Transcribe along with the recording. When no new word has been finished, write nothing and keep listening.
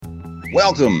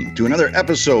Welcome to another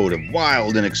episode of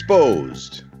Wild and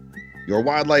Exposed, your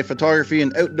wildlife photography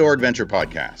and outdoor adventure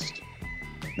podcast.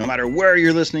 No matter where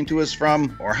you're listening to us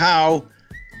from or how,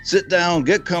 sit down,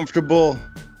 get comfortable,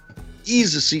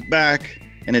 ease the seat back,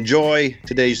 and enjoy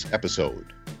today's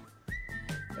episode.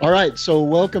 All right, so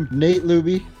welcome Nate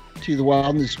Luby to the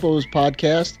Wild and Exposed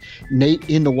podcast. Nate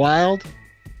in the Wild,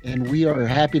 and we are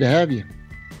happy to have you.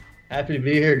 Happy to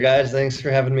be here, guys. Thanks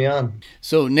for having me on.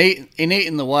 So Nate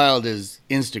in the Wild is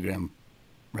Instagram,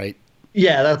 right?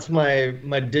 Yeah, that's my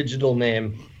digital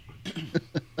name.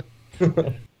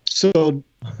 So,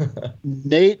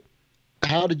 Nate,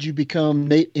 how did you become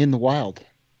Nate in the Wild?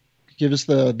 Give us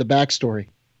the backstory.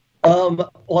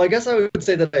 Well, I guess I would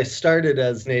say that I started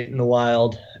as Nate in the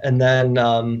Wild, and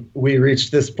then we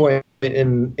reached this point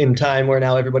in time where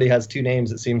now everybody has two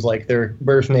names. It seems like their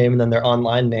birth name and then their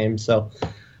online name. So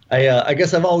I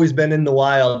guess I've always been in the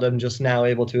wild. I'm just now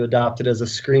able to adopt it as a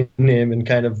screen name and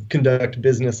kind of conduct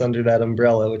business under that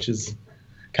umbrella, which is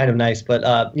kind of nice. But,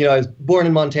 I was born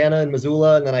in Montana in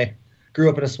Missoula, and then I grew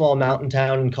up in a small mountain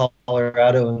town in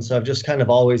Colorado. And so I've just kind of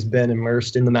always been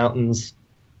immersed in the mountains,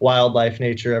 wildlife,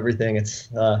 nature, everything. It's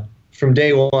from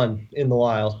day one in the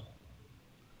wild.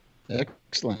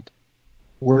 Excellent.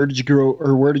 Where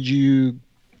did you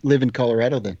live in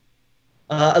Colorado then?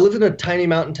 I lived in a tiny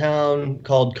mountain town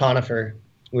called Conifer,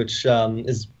 which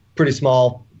is pretty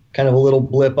small, kind of a little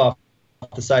blip off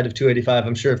the side of 285.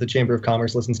 I'm sure if the Chamber of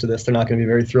Commerce listens to this, they're not going to be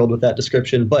very thrilled with that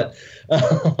description. But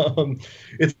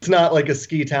it's not like a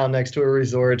ski town next to a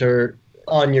resort or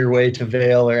on your way to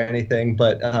Vail or anything.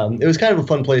 But it was kind of a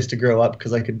fun place to grow up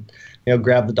because I could,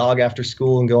 grab the dog after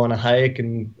school and go on a hike.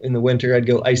 And in the winter, I'd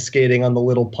go ice skating on the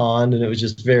little pond. And it was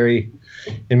just very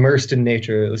immersed in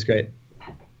nature. It was great.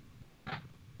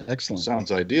 Excellent.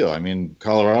 Sounds ideal. I mean,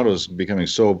 Colorado's becoming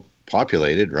so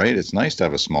populated, right? It's nice to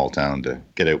have a small town to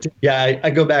get out. Yeah,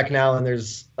 I go back now, and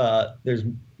there's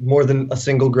more than a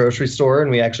single grocery store,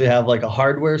 and we actually have like a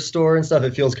hardware store and stuff.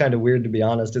 It feels kind of weird, to be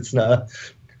honest. It's not.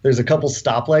 There's a couple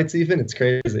stoplights even. It's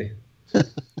crazy.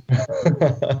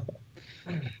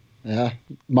 Yeah,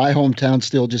 my hometown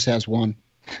still just has one.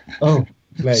 Oh,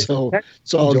 nice. So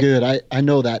it's all good. I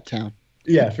know that town.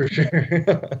 Yeah, for sure.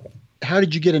 How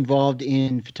did you get involved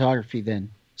in photography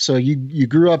then? So you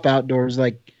grew up outdoors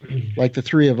like the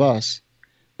three of us,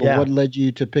 but yeah. What led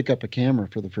you to pick up a camera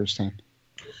for the first time?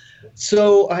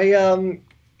 So I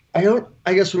don't,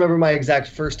 I guess, remember my exact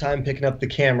first time picking up the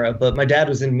camera, but my dad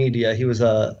was in media. He was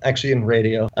actually in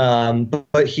radio.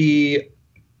 But he,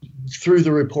 through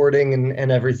the reporting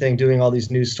and everything, doing all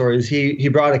these news stories, he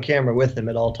brought a camera with him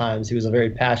at all times. He was a very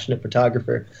passionate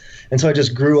photographer. And so I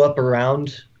just grew up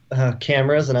around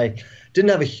cameras, and I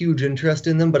didn't have a huge interest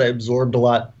in them, but I absorbed a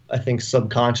lot, I think,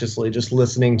 subconsciously, just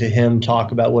listening to him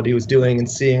talk about what he was doing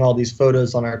and seeing all these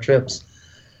photos on our trips.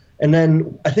 And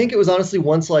then I think it was honestly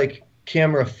once like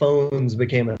camera phones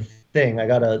became a thing. I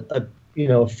got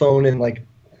a phone in like,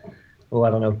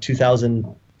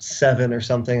 2007 or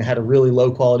something. It had a really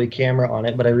low quality camera on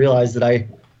it, but I realized that I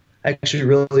actually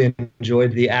really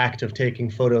enjoyed the act of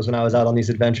taking photos when I was out on these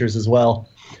adventures as well.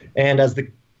 And as the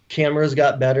cameras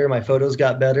got better, my photos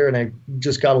got better, and I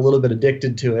just got a little bit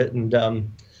addicted to it. And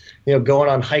going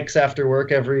on hikes after work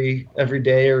every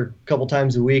day or a couple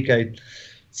times a week, I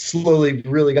slowly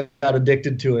really got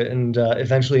addicted to it, and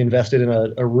eventually invested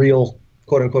in a real,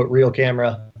 quote unquote, real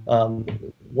camera,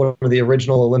 one of the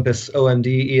original Olympus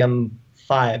OMD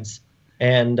EM5s,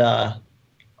 and I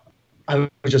was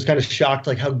just kind of shocked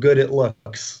like how good it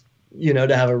looks.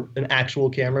 To have an actual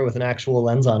camera with an actual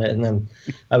lens on it, and then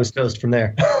I was toast from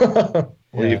there.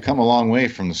 Well, you've come a long way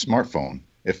from the smartphone.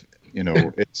 If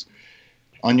it's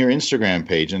on your Instagram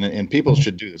page, and people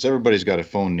should do this. Everybody's got a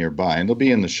phone nearby, and they'll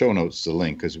be in the show notes the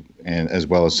link, as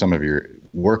well as some of your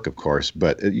work, of course.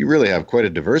 But you really have quite a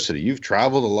diversity. You've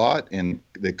traveled a lot, and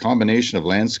the combination of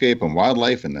landscape and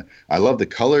wildlife, and I love the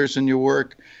colors in your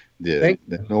work, the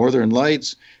northern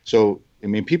lights. So, I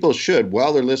mean, people should,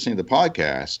 while they're listening to the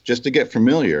podcast, just to get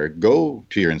familiar, go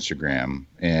to your Instagram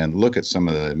and look at some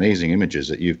of the amazing images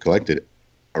that you've collected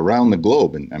around the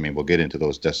globe. And I mean, we'll get into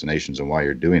those destinations and why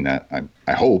you're doing that,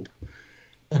 I hope.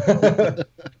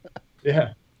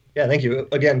 Yeah. Yeah, thank you.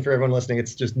 Again, for everyone listening,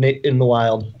 it's just Nate in the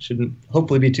Wild. Shouldn't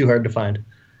hopefully be too hard to find.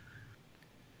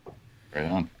 Right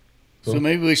on. So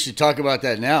maybe we should talk about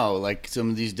that now, like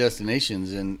some of these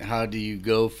destinations, and how do you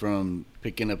go from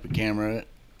picking up a camera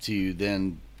to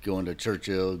then going to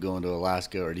Churchill, going to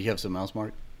Alaska, or do you have something else,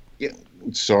 Mark? Yeah,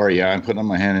 sorry, I'm putting up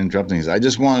my hand and interrupting things. I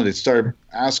just wanted to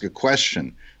ask a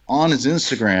question. On his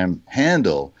Instagram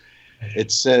handle,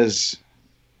 it says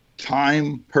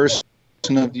Time Person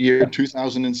of the Year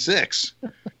 2006.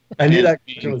 I knew And that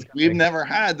question was coming. we've never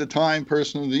had the Time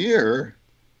Person of the Year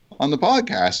on the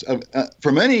podcast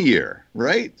for many year,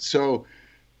 right? So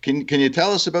can you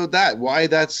tell us about that? Why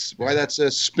that's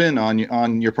a spin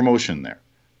on your promotion there?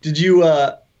 Did you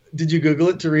Google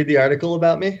it to read the article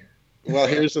about me? Well,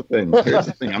 here's the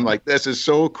thing. I'm like, this is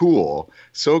so cool,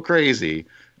 so crazy.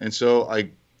 And so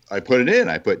I put it in.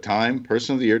 I put Time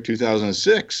Person of the Year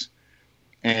 2006.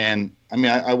 And I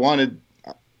mean,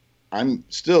 I'm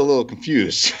still a little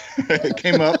confused. It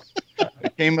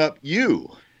came up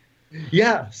you.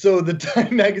 Yeah. So the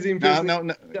Time Magazine Person No.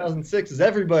 2006 is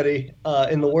everybody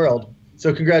in the world.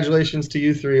 So congratulations to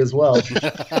you three as well.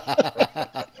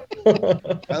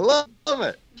 I love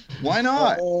it. Why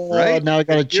not? Right? Now I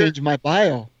got to change my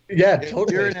bio. Yeah,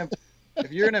 totally.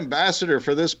 If you're an ambassador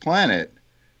for this planet,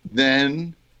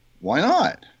 then why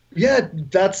not? Yeah,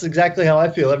 that's exactly how I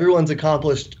feel. Everyone's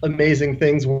accomplished amazing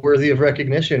things worthy of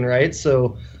recognition, right?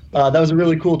 So that was a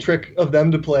really cool trick of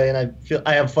them to play, and I feel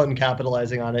I have fun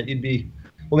capitalizing on it. You'd be,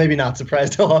 well, maybe not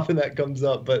surprised how often that comes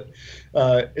up, but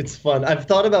it's fun. I've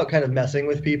thought about kind of messing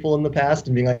with people in the past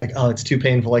and being like, oh, it's too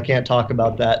painful, I can't talk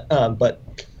about that. But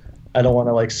I don't want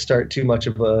to like start too much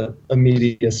of a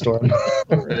media storm.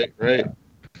 Right.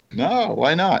 No,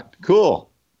 why not? Cool.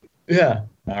 Yeah.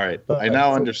 All right. I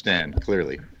now understand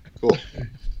clearly. Cool.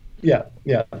 Yeah.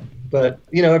 But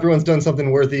everyone's done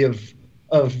something worthy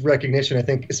of recognition. I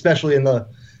think, especially in the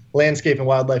landscape and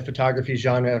wildlife photography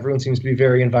genre, everyone seems to be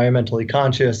very environmentally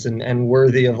conscious and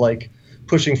worthy of like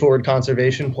pushing forward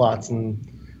conservation plots. And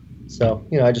so,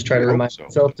 I just try to remind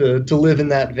myself to live in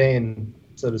that vein,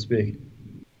 so to speak.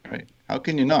 Right. How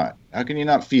can you not? How can you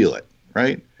not feel it?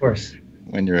 Right. Of course.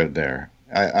 When you're out there.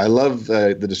 I love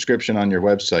the description on your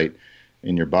website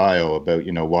in your bio about,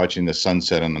 watching the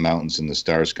sunset on the mountains and the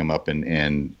stars come up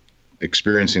and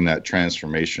experiencing that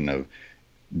transformation of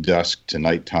dusk to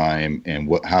nighttime and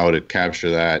how to capture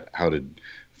that, how to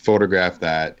photograph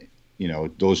that,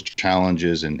 those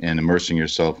challenges and immersing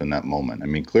yourself in that moment. I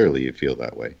mean, clearly you feel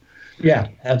that way. Yeah,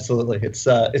 absolutely. It's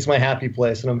my happy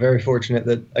place, and I'm very fortunate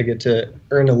that I get to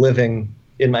earn a living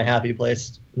in my happy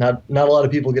place. Not a lot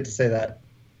of people get to say that.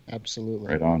 Absolutely.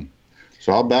 Right on.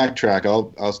 So I'll backtrack.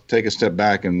 I'll take a step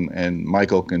back and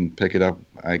Michael can pick it up.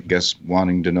 I guess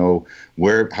wanting to know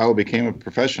how it became a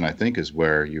profession, I think, is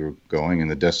where you're going and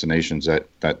the destinations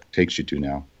that takes you to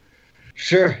now.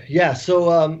 Sure. Yeah.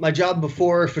 So my job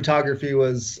before photography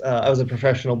was I was a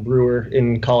professional brewer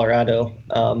in Colorado,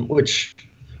 which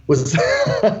was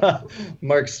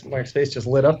Mark's face just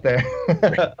lit up there.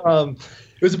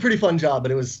 It was a pretty fun job,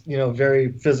 but it was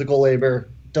very physical labor.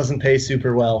 Doesn't pay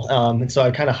super well. And so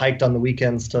I kind of hiked on the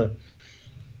weekends to,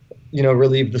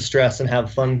 relieve the stress and have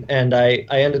fun. And I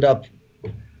ended up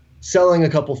selling a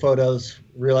couple photos,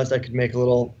 realized I could make a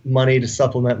little money to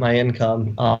supplement my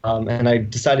income. And I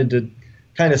decided to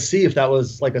kind of see if that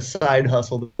was like a side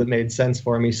hustle that made sense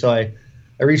for me. So I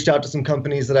reached out to some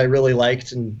companies that I really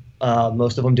liked, and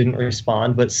most of them didn't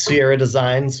respond, but Sierra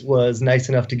Designs was nice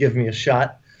enough to give me a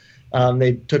shot.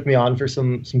 They took me on for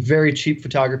some very cheap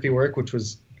photography work, which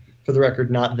was, for the record,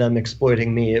 not them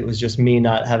exploiting me. It was just me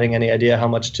not having any idea how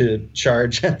much to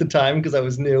charge at the time because I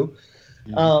was new.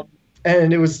 Mm-hmm.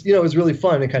 And it was really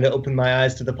fun. It kind of opened my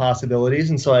eyes to the possibilities.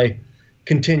 And so I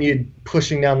continued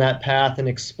pushing down that path and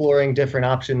exploring different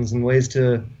options and ways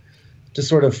to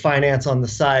sort of finance on the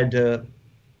side.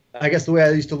 I guess the way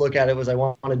I used to look at it was I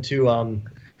wanted to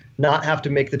not have to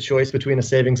make the choice between a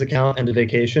savings account and a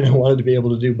vacation. I wanted to be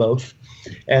able to do both.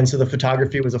 And so the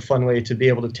photography was a fun way to be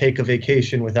able to take a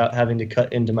vacation without having to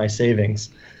cut into my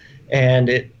savings. And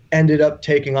it ended up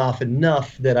taking off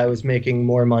enough that I was making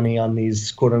more money on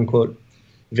these quote unquote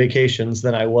vacations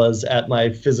than I was at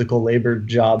my physical labor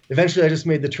job. Eventually I just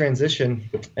made the transition,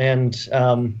 and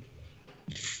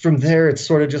from there it's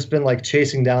sort of just been like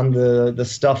chasing down the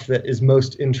stuff that is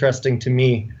most interesting to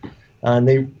me. And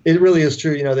it really is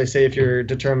true. They say if you're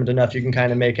determined enough, you can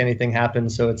kind of make anything happen.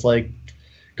 So it's like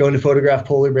going to photograph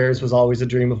polar bears was always a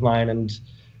dream of mine. And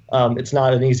it's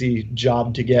not an easy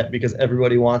job to get because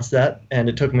everybody wants that. And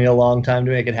it took me a long time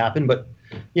to make it happen. But,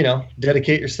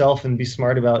 dedicate yourself and be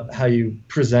smart about how you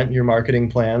present your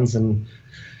marketing plans, and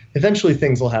eventually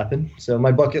things will happen. So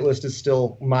my bucket list is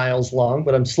still miles long,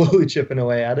 but I'm slowly chipping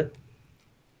away at it.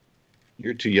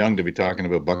 You're too young to be talking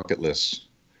about bucket lists.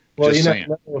 Well,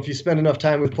 if you spend enough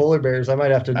time with polar bears, I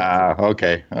might have to.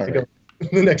 Okay. All right.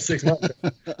 The next 6 months.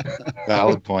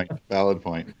 Valid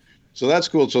point. So that's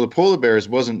cool. So the polar bears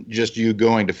wasn't just you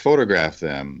going to photograph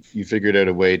them. You figured out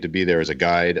a way to be there as a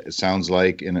guide, it sounds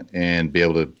like, and be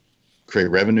able to create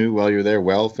revenue while you're there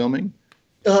while filming?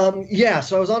 Yeah.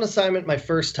 So I was on assignment my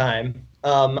first time,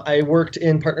 I worked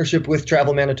in partnership with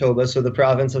Travel Manitoba, so the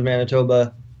province of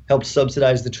Manitoba helped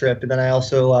subsidize the trip. And then I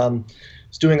also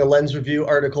was doing a lens review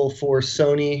article for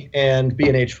Sony and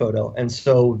B&H Photo. And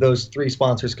so those three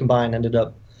sponsors combined ended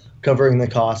up covering the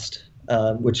cost,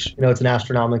 which, it's an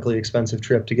astronomically expensive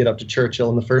trip to get up to Churchill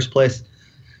in the first place.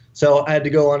 So I had to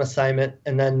go on assignment.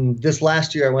 And then this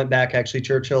last year I went back. Actually,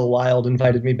 Churchill Wild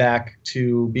invited me back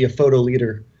to be a photo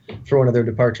leader for one of their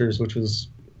departures, which was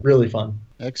really fun.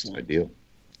 Excellent. Ideal.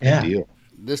 Yeah. Ideal.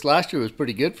 This last year was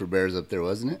pretty good for bears up there,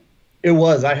 wasn't it? It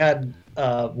was. I had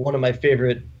one of my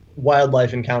favorite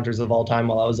wildlife encounters of all time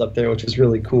while I was up there, which was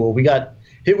really cool. We got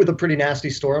hit with a pretty nasty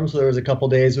storm, so there was a couple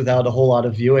days without a whole lot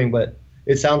of viewing, but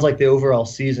it sounds like the overall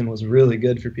season was really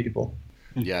good for people.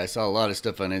 Yeah, I saw a lot of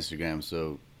stuff on Instagram,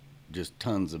 so just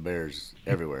tons of bears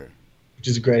everywhere. Which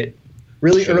is great.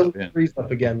 Really Should have early been. freeze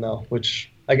up again, though, which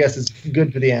I guess is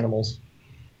good for the animals.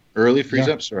 Early freeze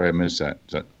Yeah. up? Sorry, I missed that.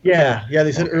 Is that Yeah,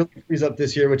 they said early freeze up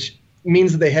this year, which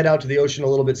means that they head out to the ocean a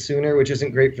little bit sooner, which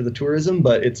isn't great for the tourism,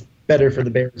 but it's better for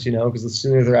the bears, because the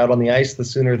sooner they're out on the ice, the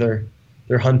sooner they're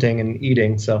hunting and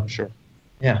eating. So sure?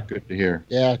 yeah, Good to hear.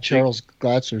 Yeah, Charles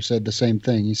Glatzer said the same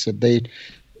thing. He said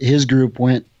his group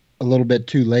went a little bit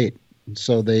too late,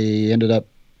 so they ended up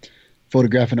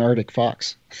photographing Arctic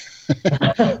fox.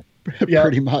 Yeah.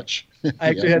 Pretty much. I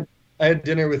actually had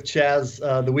dinner with Chaz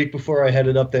the week before I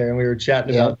headed up there, and we were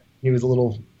chatting about. He was a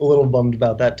little bummed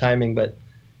about that timing, but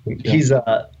he's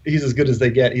as good as they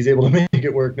get. He's able to make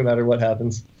it work no matter what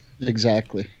happens.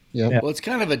 Exactly. Yep. Yeah. Well, it's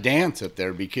kind of a dance up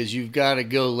there because you've got to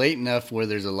go late enough where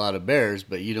there's a lot of bears,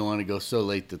 but you don't want to go so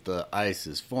late that the ice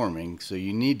is forming. So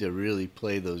you need to really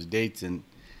play those dates. And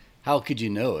how could you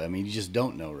know? I mean, you just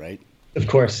don't know, right? Of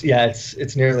course, yeah,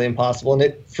 it's nearly impossible, and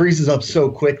it freezes up so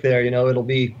quick there. It'll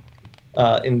be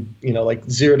in like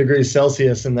 0 degrees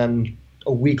Celsius, and then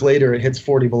a week later it hits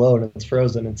 40 below and it's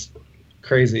frozen. It's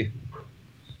crazy.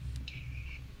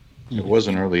 It was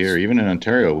an early year. Even in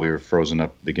Ontario, we were frozen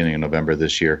up beginning of November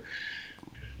this year.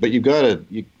 But you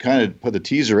kind of put the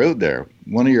teaser out there.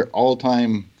 One of your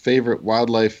all-time favorite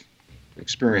wildlife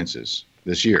experiences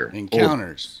this year.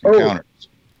 Encounters. Encounters.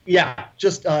 Yeah,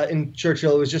 just in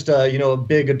Churchill, it was just a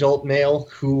big adult male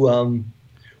who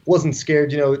wasn't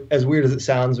scared. As weird as it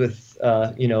sounds, with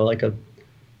like a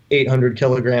 800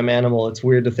 kilogram animal, it's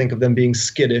weird to think of them being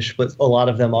skittish, but a lot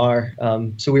of them are.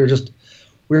 So we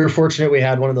were fortunate. We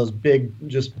had one of those big,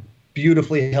 just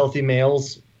beautifully healthy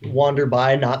males wander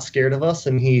by, not scared of us,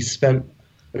 and he spent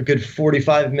a good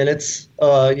 45 minutes,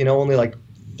 only like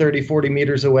 30, 40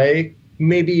 meters away,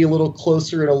 maybe a little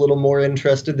closer and a little more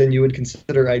interested than you would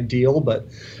consider ideal,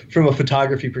 but from a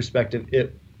photography perspective,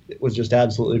 it was just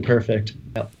absolutely perfect.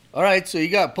 Yeah. All right, so you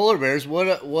got polar bears. What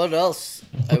else?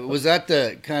 Was that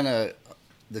the kind of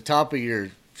the top of your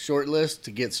short list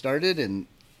to get started? And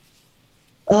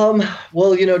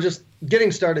well, just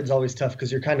getting started is always tough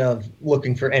because you're kind of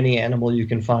looking for any animal you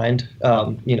can find.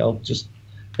 Just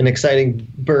an exciting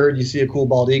bird. You see a cool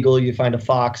bald eagle, you find a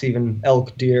fox, even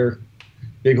elk, deer,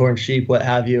 bighorn sheep, what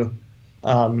have you.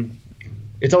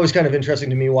 It's always kind of interesting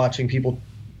to me watching people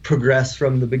progress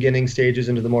from the beginning stages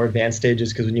into the more advanced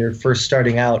stages, because when you're first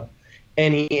starting out,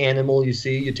 any animal you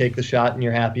see, you take the shot and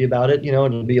you're happy about it.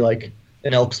 It'll be like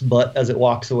an elk's butt as it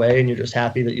walks away, and you're just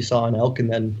happy that you saw an elk.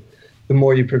 And then the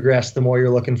more you progress, the more you're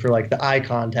looking for like the eye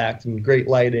contact and great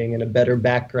lighting and a better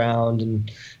background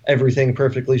and everything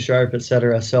perfectly sharp,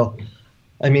 etc. So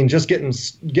I mean, just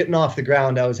getting off the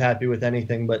ground, I was happy with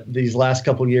anything. But these last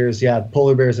couple years, yeah,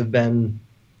 polar bears have been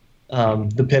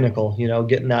the pinnacle.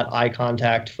 Getting that eye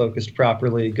contact focused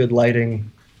properly, good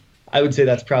lighting. I would say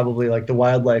that's probably like the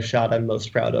wildlife shot I'm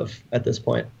most proud of at this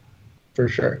point, for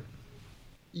sure.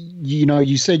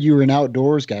 You said you were an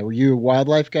outdoors guy. Were you a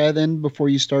wildlife guy then before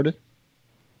you started?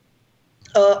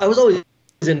 I was always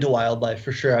into wildlife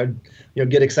for sure. I'd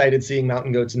get excited seeing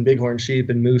mountain goats and bighorn sheep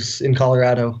and moose in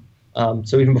Colorado.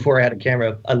 So even before I had a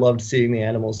camera, I loved seeing the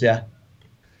animals. Yeah.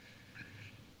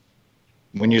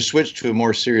 When you switched to a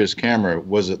more serious camera,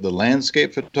 was it the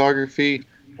landscape photography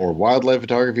or wildlife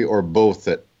photography or both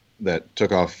that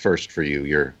took off first for you?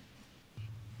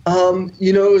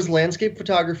 It was landscape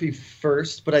photography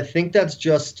first, but I think that's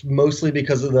just mostly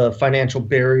because of the financial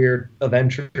barrier of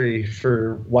entry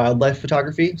for wildlife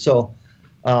photography. So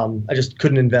I just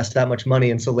couldn't invest that much money.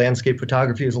 And so landscape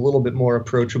photography is a little bit more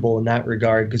approachable in that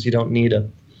regard, because you don't need a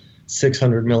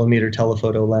 600 millimeter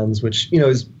telephoto lens, which,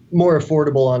 is more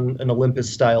affordable on an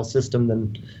Olympus style system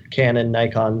than Canon,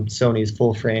 Nikon, Sony's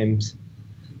full frames.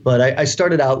 But I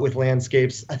started out with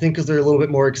landscapes, I think, because they're a little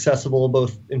bit more accessible,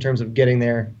 both in terms of getting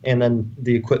there and then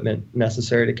the equipment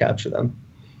necessary to capture them.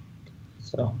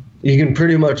 So You can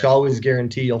pretty much always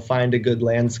guarantee you'll find a good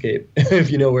landscape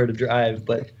if you know where to drive,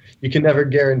 but you can never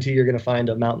guarantee you're going to find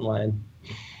a mountain lion.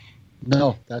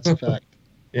 No, that's a fact.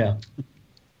 Yeah.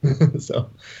 So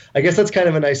I guess that's kind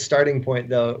of a nice starting point,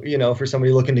 though, for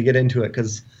somebody looking to get into it,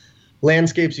 because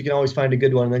landscapes, you can always find a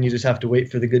good one, and then you just have to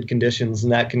wait for the good conditions,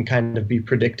 and that can kind of be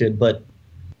predicted. But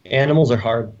animals are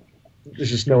hard.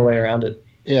 There's just no way around it.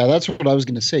 Yeah, that's what I was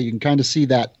going to say. You can kind of see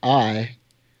that eye,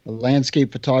 a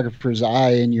landscape photographer's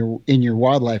eye in your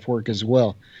wildlife work as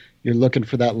well. You're looking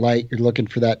for that light. You're looking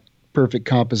for that perfect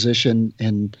composition,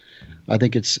 and I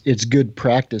think it's good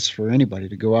practice for anybody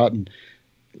to go out and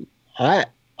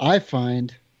I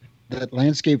find that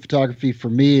landscape photography for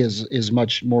me is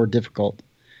much more difficult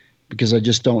because I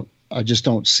just don't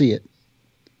see it.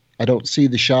 I don't see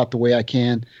the shot the way I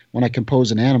can when I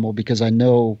compose an animal, because I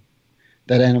know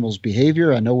that animal's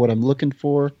behavior. I know what I'm looking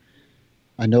for.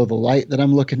 I know the light that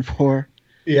I'm looking for.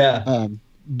 Yeah.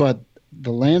 But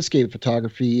the landscape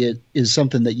photography is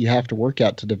something that you have to work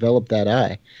out to develop that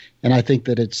eye. And I think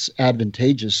that it's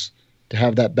advantageous to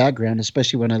have that background,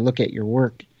 especially when I look at your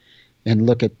work and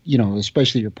look at,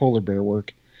 especially your polar bear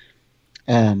work.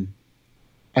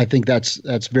 I think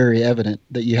that's very evident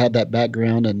that you had that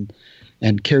background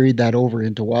and carried that over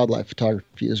into wildlife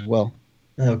photography as well.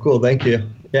 Oh, cool. Thank you.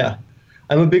 Yeah.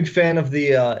 I'm a big fan of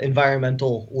the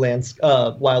environmental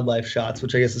wildlife shots,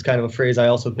 which I guess is kind of a phrase I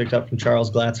also picked up from Charles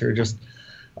Glatzer. Just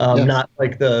not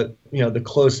like the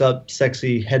close-up,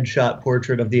 sexy headshot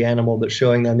portrait of the animal, but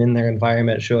showing them in their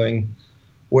environment, showing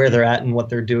where they're at and what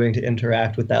they're doing to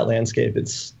interact with that landscape.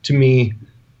 It's, to me,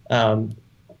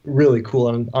 really cool.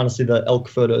 And honestly, the elk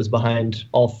photos behind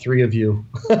all three of you.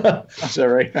 Is that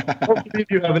right? All three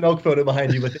of you have an elk photo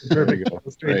behind you, but they perfectly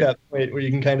illustrate that point where you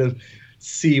can kind of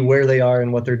see where they are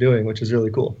and what they're doing, which is really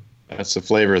cool. That's the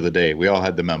flavor of the day. We all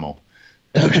had the memo.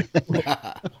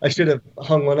 I should have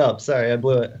hung one up. Sorry, I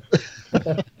blew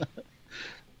it.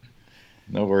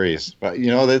 No worries. But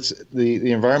that's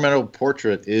the environmental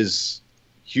portrait is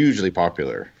hugely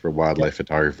popular for wildlife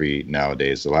photography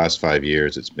nowadays. The last 5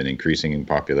 years, it's been increasing in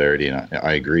popularity, and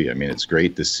I agree. I mean, it's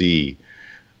great to see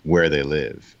where they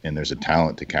live, and there's a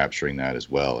talent to capturing that as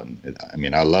well.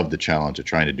 And I love the challenge of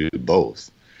trying to do both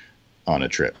on a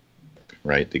trip,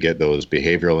 right? To get those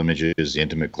behavioral images, the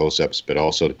intimate close-ups, but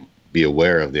also to be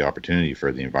aware of the opportunity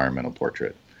for the environmental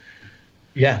portrait.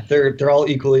 Yeah, they're all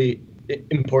equally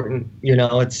important.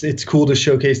 It's cool to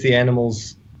showcase the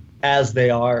animals as they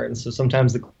are, and so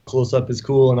sometimes the close-up is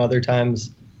cool, and other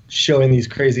times showing these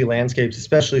crazy landscapes,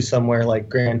 especially somewhere like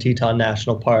Grand Teton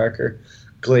National Park or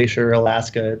Glacier,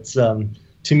 Alaska. It's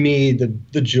to me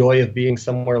the joy of being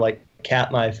somewhere like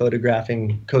Katmai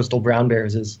photographing coastal brown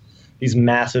bears is these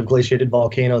massive glaciated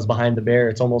volcanoes behind the bear.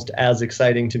 It's almost as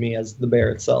exciting to me as the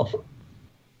bear itself.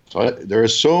 So there are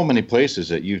so many places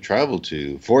that you've traveled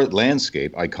to for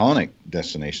landscape, iconic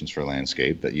destinations for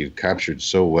landscape that you've captured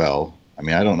so well.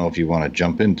 I don't know if you want to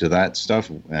jump into that stuff.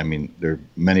 There are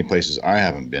many places I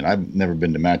haven't been. I've never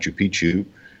been to Machu Picchu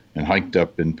and hiked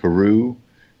up in Peru,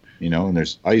 and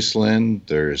there's Iceland,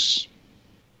 there's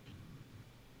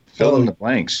fill in the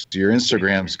blanks. Your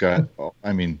Instagram's got,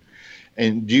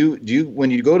 and do you,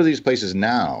 when you go to these places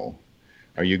now,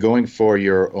 are you going for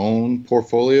your own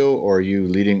portfolio or are you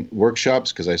leading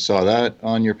workshops? Because I saw that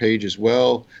on your page as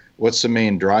well. What's the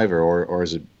main driver, or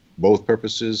is it both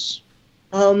purposes?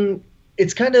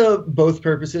 It's kind of both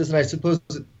purposes, and I suppose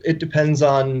it depends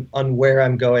on where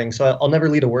I'm going. So I'll never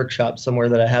lead a workshop somewhere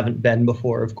that I haven't been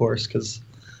before, of course, because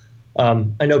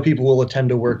I know people will attend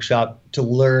a workshop to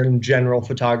learn general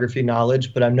photography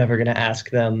knowledge, but I'm never going to ask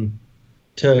them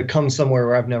to come somewhere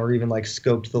where I've never even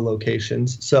scoped the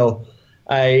locations. So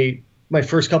my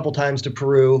first couple times to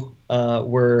Peru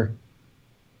were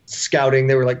scouting.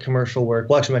 They were commercial work.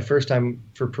 Well, actually, my first time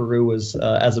for Peru was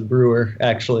as a brewer.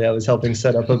 Actually, I was helping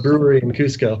set up a brewery in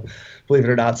Cusco, believe it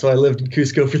or not. So I lived in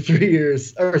Cusco for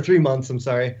 3 months. I'm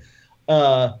sorry.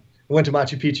 I went to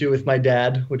Machu Picchu with my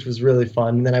dad, which was really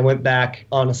fun. And then I went back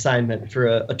on assignment for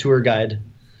a tour guide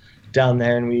down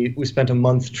there, and we spent a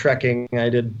month trekking. I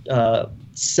did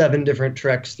 7 different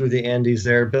treks through the Andes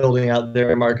there, building out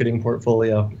their marketing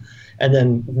portfolio. And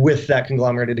then with that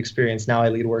conglomerated experience, now I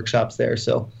lead workshops there.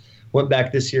 So went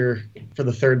back this year for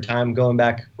the 3rd time, going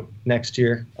back next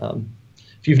year.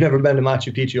 If you've never been to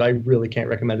Machu Picchu, I really can't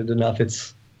recommend it enough.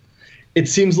 It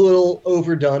seems a little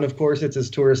overdone. Of course, it's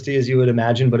as touristy as you would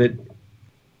imagine, but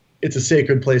it's a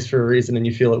sacred place for a reason, and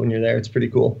you feel it when you're there. It's pretty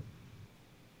cool.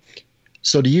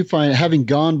 So do you find, having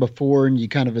gone before and you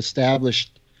kind of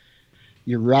established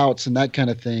your routes and that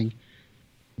kind of thing,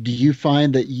 do you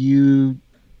find that you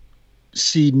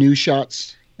see new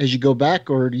shots as you go back,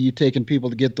 or are you taking people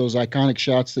to get those iconic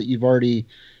shots that you've already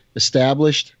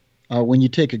established when you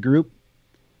take a group?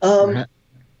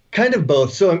 Kind of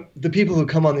both. So the people who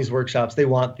come on these workshops, they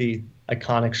want the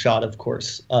iconic shot, of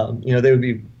course. They would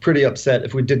be pretty upset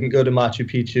if we didn't go to Machu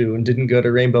Picchu and didn't go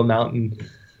to Rainbow Mountain.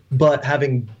 But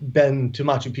having been to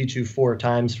Machu Picchu 4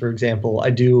 times, for example, I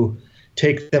do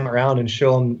take them around and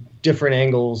show them different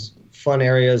angles, fun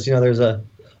areas. There's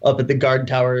up at the guard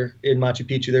tower in Machu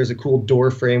Picchu, there's a cool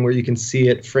door frame where you can see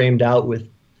it framed out with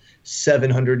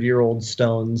 700-year-old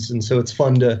stones. And so it's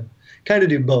fun to kind of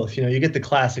do both. You get the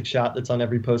classic shot that's on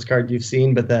every postcard you've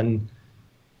seen, but then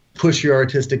push your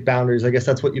artistic boundaries. I guess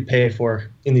that's what you pay for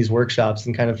in these workshops,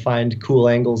 and kind of find cool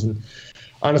angles. And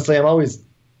honestly, I'm always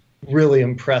really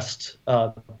impressed.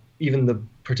 Even the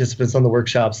participants on the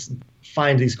workshops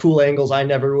find these cool angles I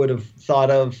never would have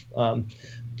thought of.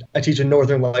 I teach a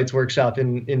Northern Lights workshop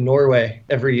in Norway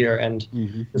every year, and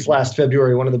this last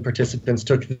February, one of the participants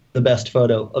took the best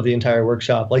photo of the entire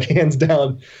workshop, like hands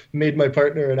down, made my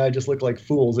partner and I just look like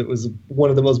fools. It was one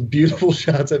of the most beautiful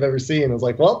shots I've ever seen. I was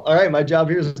like, well, all right, my job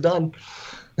here is done.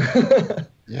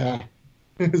 Yeah.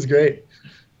 It was great.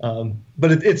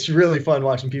 But it's really fun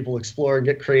watching people explore and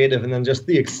get creative, and then just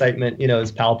the excitement,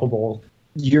 is palpable.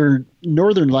 Your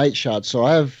Northern Light shot. So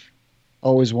I've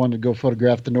always wanted to go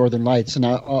photograph the Northern Lights. And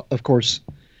I, of course,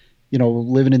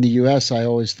 living in the U.S., I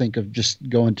always think of just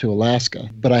going to Alaska.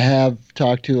 But I have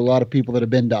talked to a lot of people that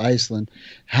have been to Iceland.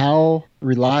 How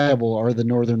reliable are the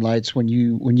Northern Lights when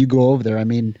you go over there? I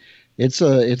mean, it's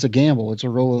a gamble. It's a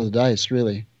roll of the dice,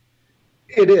 really.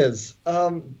 It is.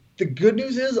 The good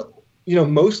news is,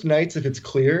 most nights, if it's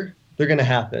clear, they're going to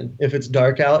happen. If it's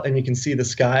dark out and you can see the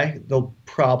sky, they'll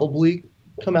probably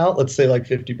come out, let's say like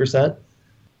 50%.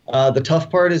 The tough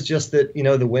part is just that,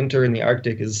 the winter in the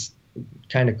Arctic is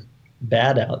kind of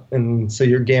bad out. And so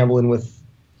you're gambling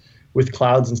with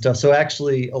clouds and stuff. So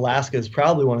actually, Alaska is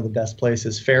probably one of the best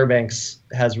places. Fairbanks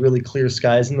has really clear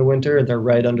skies in the winter, and they're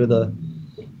right under the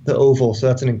oval. So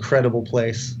that's an incredible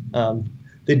place.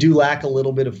 They do lack a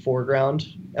little bit of foreground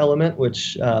element,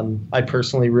 which I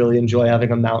personally really enjoy,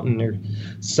 having a mountain or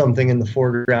something in the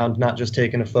foreground, not just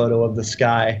taking a photo of the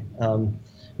sky.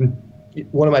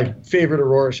 One of my favorite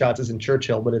aurora shots is in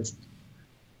Churchill, but it's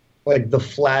like the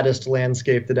flattest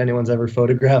landscape that anyone's ever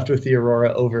photographed with the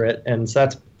aurora over it. And so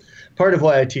that's part of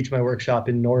why I teach my workshop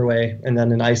in Norway and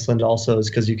then in Iceland also, is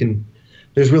because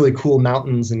there's really cool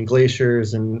mountains and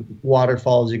glaciers and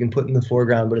waterfalls you can put in the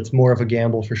foreground, but it's more of a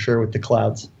gamble for sure with the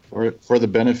clouds. For the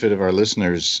benefit of our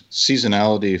listeners,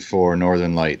 seasonality for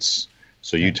Northern Lights.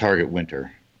 So you target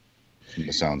winter, from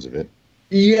the sounds of it.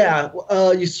 Yeah,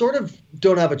 you sort of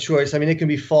don't have a choice. I mean, it can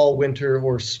be fall, winter,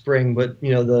 or spring, but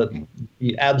the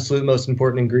absolute most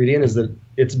important ingredient is that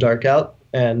it's dark out,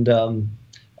 and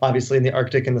obviously in the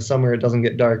Arctic in the summer it doesn't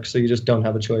get dark, so you just don't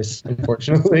have a choice,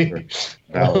 unfortunately.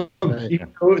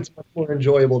 Even though it's much more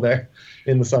enjoyable there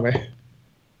in the summer.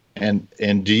 And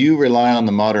do you rely on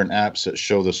the modern apps that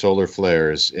show the solar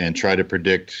flares and try to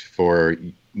predict for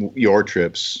your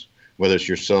trips, whether it's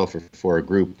yourself or for a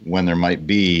group, when there might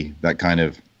be that kind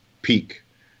of peak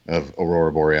of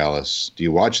Aurora Borealis? Do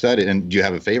you watch that? And do you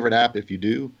have a favorite app if you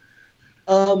do?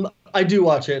 I do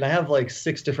watch it. I have like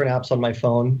 6 different apps on my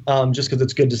phone, just because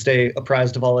it's good to stay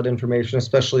apprised of all that information,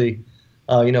 especially,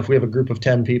 if we have a group of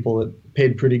 10 people that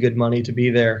paid pretty good money to be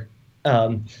there.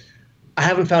 I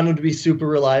haven't found them to be super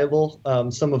reliable.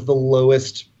 Some of the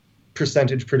lowest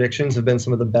percentage predictions have been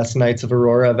some of the best nights of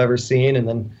aurora I've ever seen, and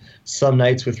then some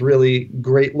nights with really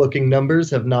great looking numbers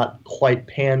have not quite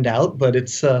panned out. But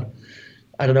it's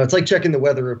I don't know, it's like checking the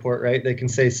weather report, right? They can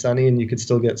say sunny and you could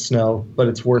still get snow, but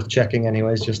it's worth checking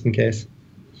anyways, just in case.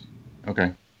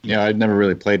 Okay. Yeah, I'd never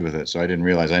really played with it, so I didn't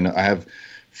realize. I have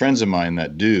friends of mine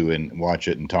that do and watch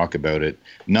it and talk about it.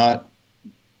 Not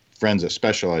friends that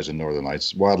specialize in Northern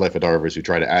Lights, wildlife photographers who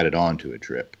try to add it on to a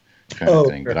trip kind of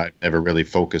thing. Sure. But I've never really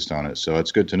focused on it. So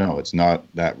it's good to know. It's not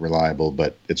that reliable,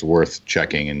 but it's worth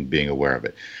checking and being aware of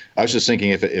it. I was just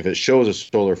thinking if it shows a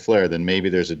solar flare, then maybe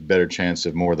there's a better chance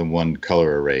of more than one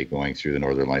color array going through the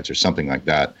Northern Lights or something like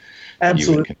that.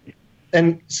 Absolutely.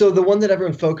 And so the one that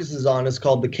everyone focuses on is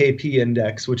called the KP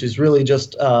index, which is really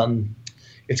just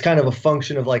it's kind of a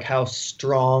function of like how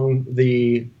strong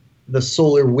the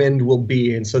solar wind will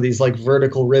be. And so these like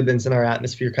vertical ribbons in our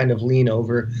atmosphere kind of lean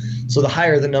over. So the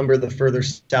higher the number, the further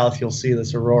south you'll see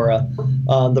this aurora.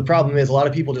 The problem is a lot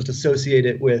of people just associate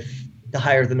it with the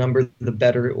higher the number, the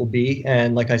better it will be.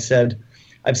 And like I said,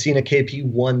 I've seen a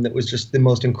KP1 that was just the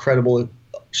most incredible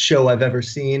show I've ever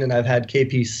seen. And I've had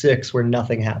KP6 where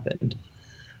nothing happened.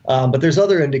 But there's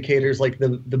other indicators like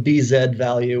the BZ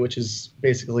value, which is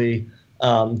basically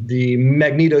the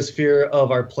magnetosphere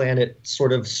of our planet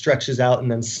sort of stretches out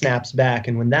and then snaps back.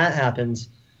 And when that happens,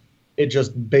 it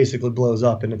just basically blows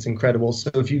up, and it's incredible.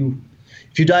 So if you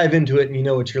dive into it and you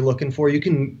know what you're looking for, you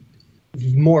can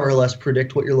more or less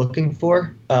predict what you're looking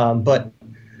for. But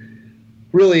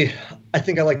really, I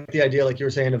think I like the idea, like you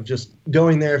were saying, of just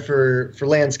going there for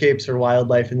landscapes or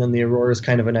wildlife, and then the aurora is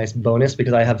kind of a nice bonus,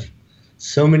 because I have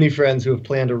so many friends who have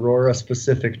planned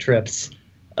aurora-specific trips,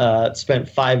 spent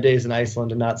 5 days in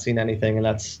Iceland and not seen anything, and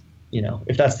that's,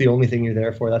 if that's the only thing you're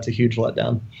there for, that's a huge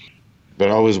letdown. But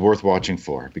always worth watching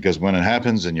for, because when it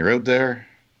happens and you're out there.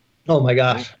 Oh my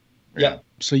gosh. Yeah.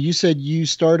 So you said you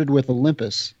started with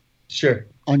Olympus. Sure.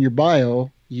 On your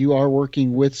bio, you are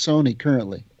working with Sony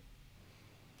currently.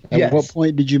 At Yes. what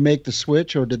point did you make the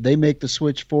switch, or did they make the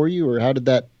switch for you, or how did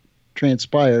that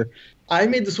transpire? I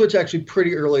made the switch actually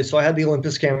pretty early. So I had the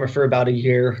Olympus camera for about a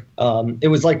year. It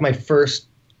was like my first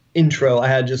intro. I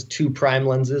had just 2 prime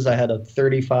lenses. I had a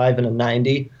 35 and a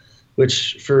 90,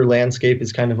 which for landscape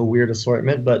is kind of a weird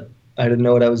assortment, but I didn't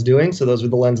know what I was doing. So those were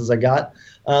the lenses I got,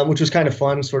 which was kind of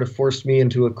fun, sort of forced me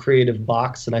into a creative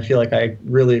box. And I feel like I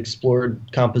really explored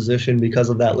composition because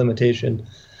of that limitation.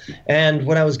 And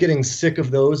when I was getting sick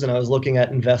of those and I was looking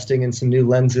at investing in some new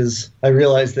lenses, I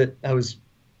realized that I was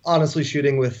honestly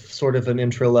shooting with sort of an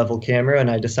intro level camera,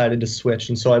 and I decided to switch.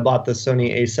 And so I bought the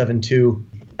Sony A7 II.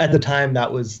 At the time,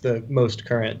 that was the most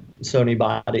current Sony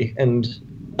body. And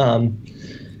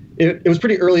it was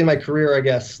pretty early in my career, I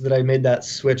guess, that I made that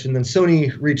switch. And then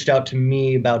Sony reached out to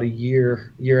me about a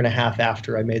year and a half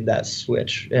after I made that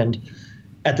switch. And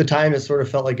at the time, it sort of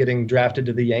felt like getting drafted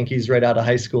to the Yankees right out of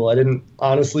high school. I didn't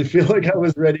honestly feel like I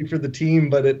was ready for the team,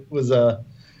 but it was a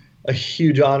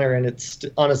huge honor. And it's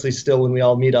honestly still, when we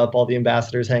all meet up, all the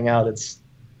ambassadors hang out, it's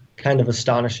kind of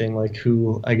astonishing, like,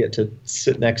 who I get to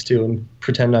sit next to and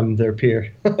pretend I'm their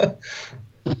peer.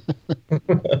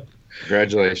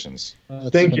 Congratulations.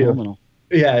 Thank phenomenal.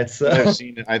 you. Yeah, it's. I've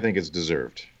seen it. I think it's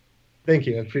deserved. Thank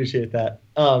you. I appreciate that.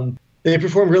 They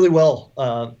perform really well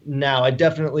now. I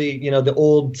definitely, the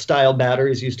old style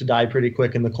batteries used to die pretty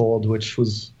quick in the cold,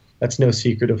 that's no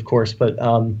secret, of course. But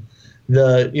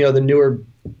the newer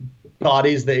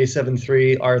bodies, the A7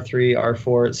 III, R3,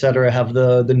 R4, et cetera, have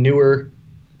the newer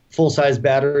full-size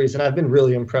batteries, and I've been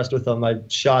really impressed with them. I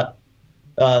shot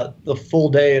the full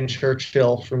day in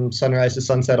Churchill from sunrise to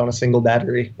sunset on a single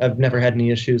battery. I've never had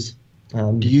any issues.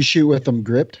 Do you shoot with them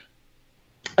gripped?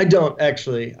 I don't,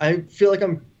 actually. I feel like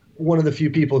I'm one of the few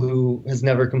people who has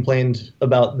never complained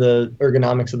about the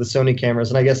ergonomics of the Sony cameras,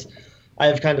 and I guess I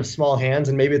have kind of small hands,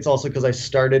 and maybe it's also because I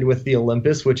started with the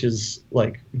Olympus, which is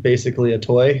like basically a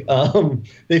toy.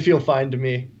 They feel fine to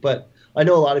me, but I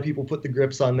know a lot of people put the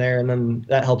grips on there, and then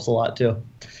that helps a lot too.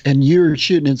 And you're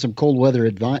shooting in some cold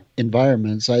weather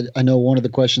environments. I know one of the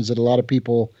questions that a lot of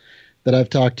people that I've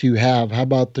talked to have, how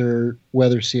about their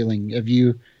weather sealing? Have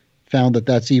you found that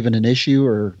that's even an issue,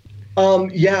 or?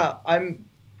 Yeah,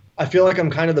 I feel like I'm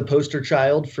kind of the poster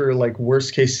child for like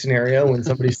worst case scenario when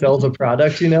somebody sells a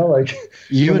product, like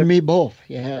you and me both.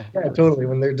 Yeah. Yeah, totally.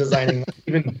 When they're designing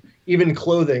even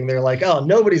clothing, they're like, oh,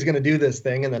 nobody's going to do this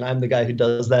thing. And then I'm the guy who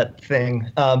does that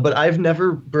thing. But I've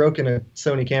never broken a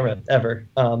Sony camera ever.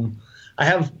 I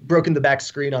have broken the back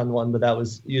screen on one, but that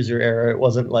was user error. It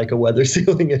wasn't like a weather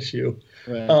sealing issue.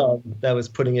 Right. That was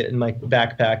putting it in my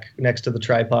backpack next to the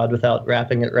tripod without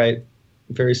wrapping it right.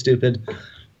 Very stupid.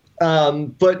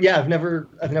 But yeah, I've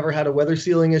never had a weather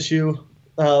sealing issue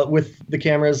with the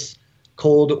cameras,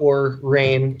 cold or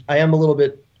rain. I am a little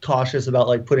bit cautious about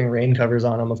like putting rain covers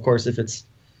on them, of course, if it's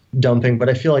dumping, but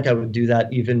I feel like I would do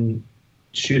that even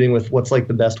shooting with what's like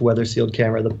the best weather sealed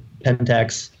camera, the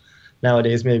Pentax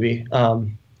nowadays, maybe.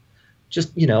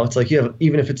 Just, it's like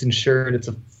even if it's insured, it's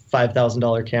a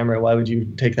 $5,000 camera. Why would you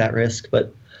take that risk?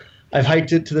 But I've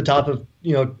hiked it to the top of,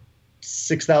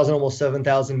 6,000, almost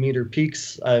 7,000 meter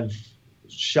peaks. I've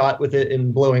shot with it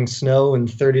in blowing snow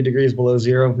and 30 degrees below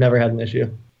zero. Never had an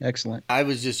issue. Excellent. I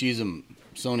was just using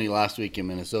Sony last week in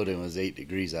Minnesota, and it was 8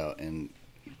 degrees out, and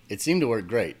it seemed to work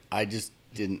great. I just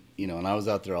didn't, and I was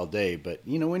out there all day. But,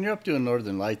 when you're up doing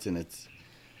Northern Lights and it's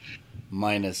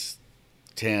minus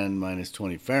 10, minus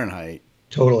 20 Fahrenheit.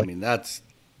 Totally. I mean, that's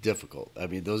difficult. I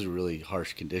mean, those are really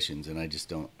harsh conditions, and I just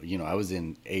don't, I was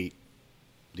in 8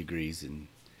 degrees and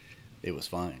it was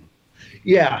fine.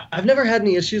 Yeah, I've never had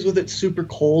any issues with it super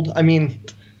cold. I mean,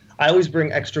 I always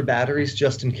bring extra batteries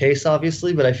just in case,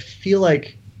 obviously, but I feel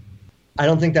like I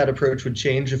don't think that approach would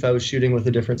change if I was shooting with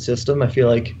a different system. I feel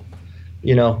like,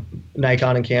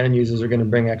 Nikon and Canon users are going to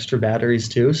bring extra batteries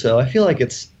too. So I feel like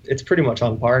it's pretty much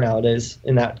on par nowadays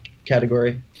in that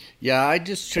category. Yeah, I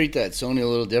just treat that Sony a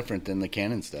little different than the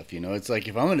Canon stuff. It's like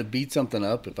if I'm going to beat something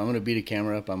up, if I'm going to beat a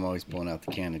camera up, I'm always pulling out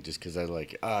the Canon just because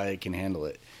I can handle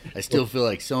it. I still feel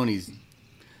like Sony's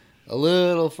a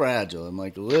little fragile. I'm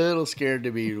like a little scared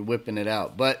to be whipping it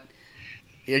out. But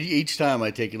each time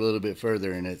I take it a little bit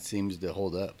further and it seems to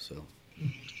hold up. So.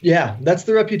 Yeah, that's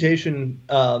the reputation,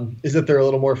 is that they're a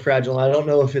little more fragile. I don't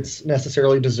know if it's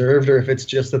necessarily deserved or if it's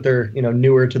just that they're,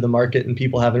 newer to the market and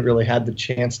people haven't really had the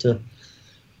chance to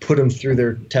put them through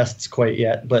their tests quite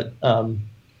yet. But,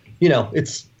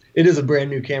 it is a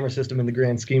brand new camera system in the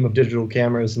grand scheme of digital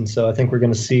cameras. And so I think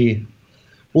we'll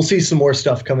see some more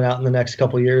stuff coming out in the next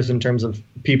couple of years in terms of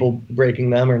people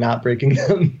breaking them or not breaking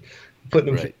them,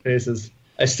 putting them through paces.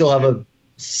 I still have a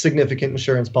significant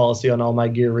insurance policy on all my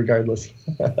gear regardless.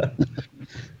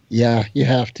 Yeah, you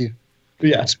have to.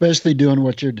 Yeah. Especially doing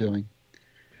what you're doing.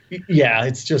 Yeah,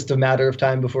 it's just a matter of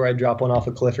time before I drop one off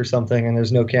a cliff or something, and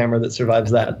there's no camera that survives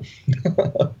that.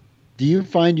 Do you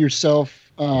find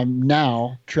yourself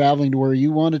now traveling to where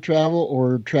you want to travel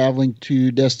or traveling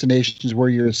to destinations where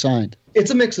you're assigned?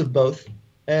 It's a mix of both.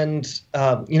 And,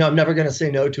 I'm never going to say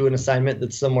no to an assignment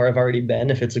that's somewhere I've already been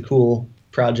if it's a cool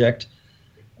project.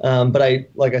 But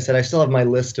like I said, I still have my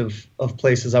list of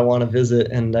places I want to visit,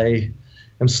 and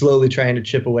I'm slowly trying to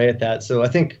chip away at that. So I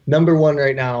think number one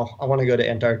right now, I want to go to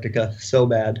Antarctica so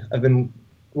bad. I've been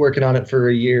working on it for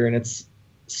a year, and it's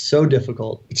so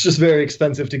difficult. It's just very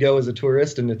expensive to go as a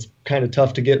tourist, and it's kind of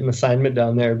tough to get an assignment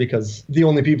down there because the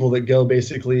only people that go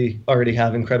basically already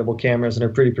have incredible cameras and are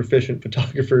pretty proficient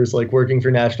photographers, like working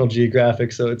for National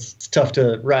Geographic. So it's tough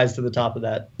to rise to the top of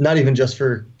that. Not even just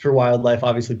for wildlife.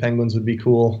 Obviously, penguins would be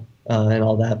cool. And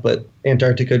all that, but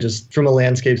Antarctica, just from a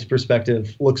landscapes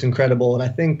perspective, looks incredible. And I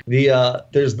think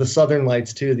there's the southern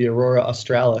lights too, the Aurora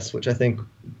Australis, which I think,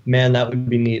 man, that would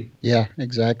be neat. Yeah,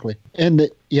 exactly. And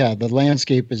the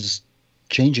landscape is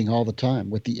changing all the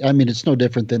time. It's no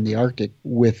different than the Arctic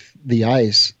with the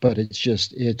ice, but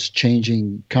it's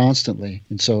changing constantly.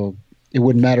 And so it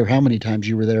wouldn't matter how many times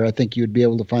you were there. I think you would be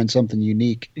able to find something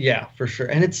unique. Yeah, for sure.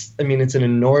 And it's an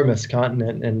enormous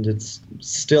continent, and it's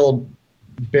still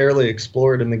barely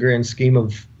explored in the grand scheme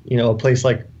of a place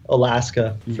like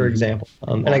Alaska, for example.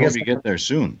 And I guess you get there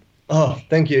soon. Oh,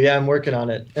 thank you. Yeah, I'm working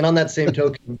on it. And on that same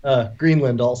token,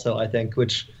 Greenland also, I think,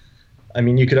 which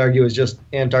you could argue is just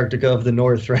Antarctica of the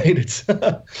North, right? It's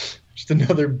just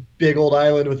another big old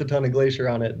island with a ton of glacier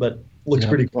on it, but looks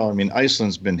pretty cool. Well,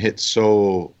 Iceland's been hit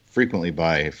so frequently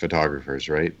by photographers,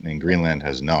 right? And Greenland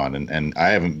has not. And I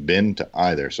haven't been to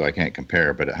either, so I can't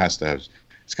compare, but it has to have.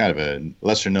 It's kind of a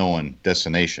lesser-known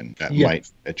destination that might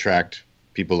attract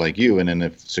people like you. And then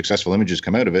if successful images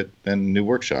come out of it, then new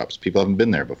workshops. People haven't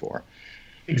been there before.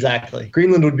 Exactly.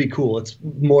 Greenland would be cool. It's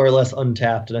more or less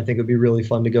untapped, and I think it would be really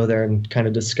fun to go there and kind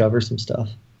of discover some stuff.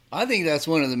 I think that's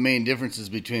one of the main differences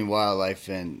between wildlife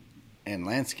and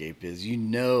landscape is,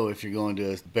 if you're going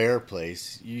to a bear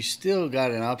place, you still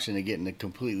got an option of getting a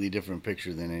completely different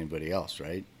picture than anybody else,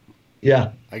 right?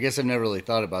 Yeah. I guess I've never really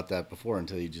thought about that before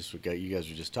until you guys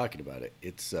were just talking about it.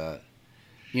 It's,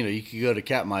 you could go to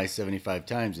Katmai 75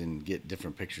 times and get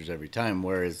different pictures every time.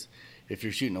 Whereas if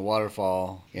you're shooting a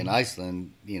waterfall in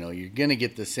Iceland, you're going to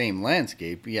get the same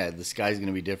landscape. Yeah, the sky's going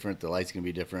to be different. The light's going to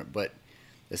be different. But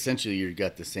essentially you've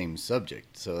got the same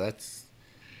subject. So that's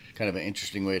kind of an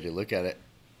interesting way to look at it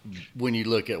when you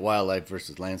look at wildlife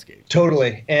versus landscape.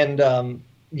 Totally. And,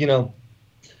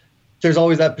 there's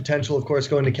always that potential, of course,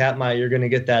 going to Katmai, you're going to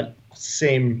get that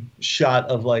same shot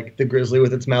of like the grizzly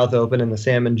with its mouth open and the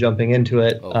salmon jumping into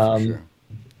it. Oh, for sure.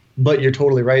 But you're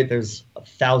totally right. There's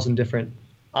 1,000 different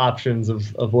options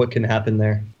of what can happen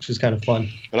there, which is kind of fun.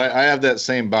 But I have that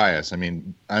same bias.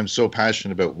 I'm so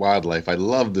passionate about wildlife. I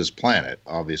love this planet,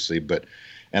 obviously,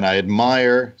 and I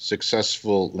admire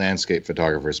successful landscape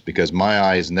photographers because my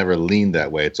eyes never leaned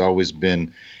that way. It's always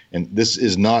been, and this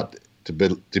is not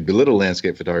to belittle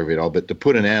landscape photography at all, but to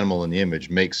put an animal in the image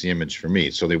makes the image for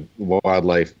me. So the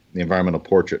wildlife, the environmental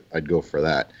portrait, I'd go for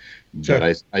that. Sure.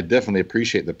 But I definitely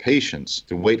appreciate the patience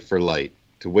to wait for light,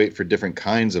 to wait for different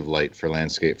kinds of light for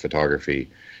landscape photography,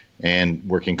 and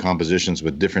working compositions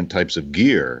with different types of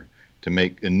gear to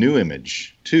make a new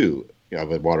image too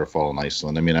of a waterfall in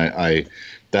Iceland. I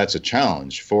that's a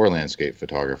challenge for landscape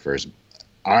photographers.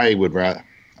 I would rather.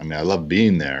 I love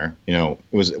being there.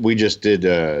 We just did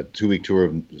a 2-week tour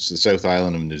of the South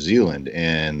Island of New Zealand,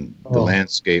 and the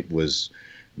landscape was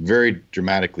very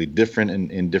dramatically different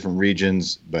in different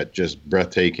regions, but just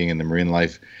breathtaking in the marine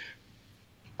life.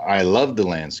 I loved the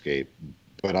landscape,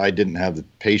 but I didn't have the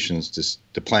patience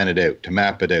to plan it out, to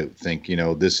map it out, think,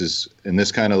 this is in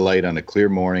this kind of light on a clear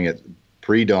morning at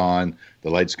pre-dawn. The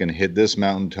light's going to hit this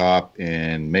mountaintop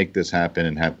and make this happen,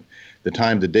 and have the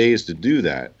time, the days to do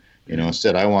that.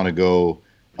 Instead, I want to go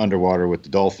underwater with the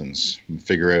dolphins and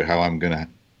figure out how I'm going to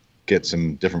get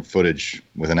some different footage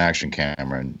with an action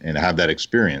camera and have that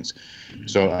experience.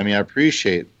 So, I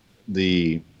appreciate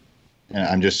and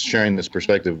I'm just sharing this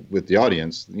perspective with the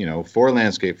audience, for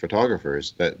landscape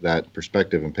photographers, that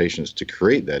perspective and patience to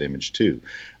create that image too.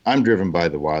 I'm driven by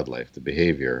the wildlife, the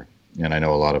behavior, and I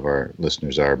know a lot of our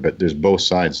listeners are, but there's both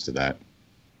sides to that.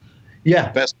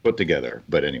 Yeah. Best put together,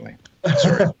 but anyway.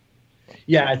 Sorry.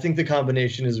 Yeah, I think the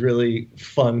combination is really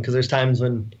fun because there's times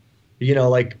when,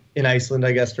 like in Iceland,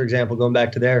 I guess, for example, going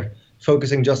back to there,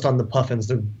 focusing just on the puffins.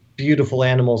 They're beautiful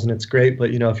animals and it's great, but,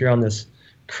 if you're on this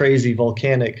crazy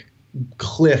volcanic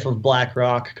cliff of black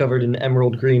rock covered in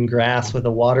emerald green grass with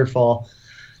a waterfall,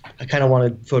 I kind of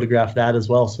want to photograph that as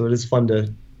well. So it is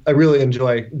fun I really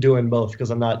enjoy doing both because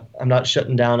I'm not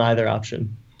shutting down either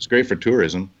option. It's great for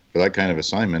tourism. For that kind of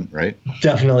assignment, right?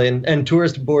 Definitely. And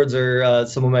tourist boards are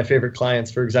some of my favorite clients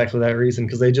for exactly that reason,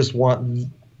 because they just want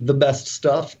the best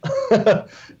stuff. They're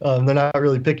not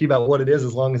really picky about what it is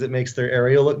as long as it makes their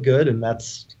area look good. And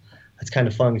that's kind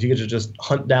of fun because you get to just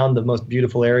hunt down the most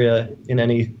beautiful area in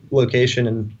any location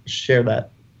and share that.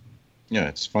 Yeah,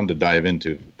 it's fun to dive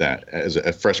into that as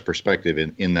a fresh perspective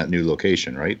in that new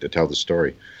location, right? To tell the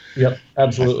story. Yep,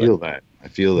 absolutely. I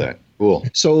feel that. Cool.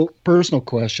 So, personal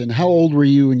question. How old were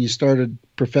you when you started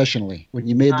professionally, when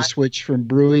you made the switch from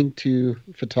brewing to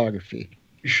photography?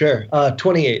 Sure.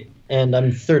 28, and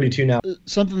I'm 32 now.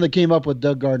 Something that came up with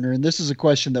Doug Gardner, and this is a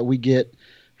question that we get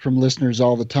from listeners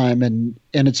all the time, and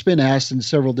it's been asked in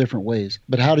several different ways.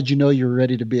 But how did you know you were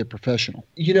ready to be a professional?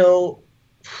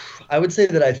 I would say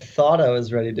that I thought I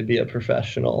was ready to be a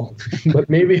professional, but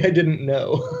maybe I didn't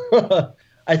know.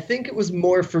 I think it was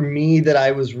more for me that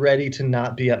I was ready to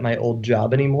not be at my old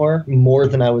job anymore, more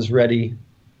than I was ready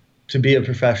to be a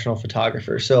professional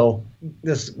photographer. So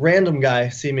this random guy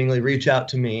seemingly reached out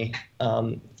to me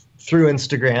through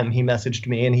Instagram. He messaged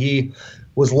me, and he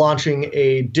was launching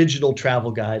a digital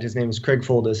travel guide. His name is Craig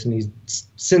Foldis, and he's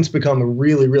since become a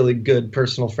really, really good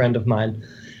personal friend of mine.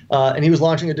 And he was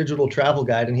launching a digital travel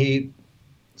guide, and he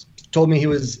told me he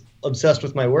was obsessed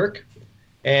with my work,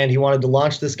 and he wanted to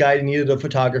launch this guide. He needed a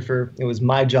photographer. It was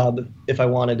my job if I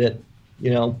wanted it.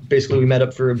 Basically we met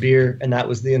up for a beer, and that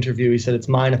was the interview. He said, it's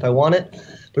mine if I want it.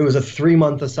 But it was a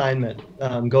 3-month assignment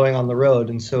going on the road.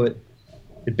 And so it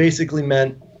basically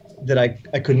meant that I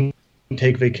couldn't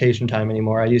take vacation time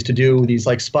anymore. I used to do these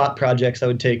like spot projects. I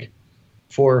would take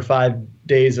 4 or 5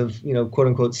 days of, quote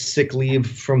unquote, sick leave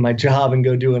from my job and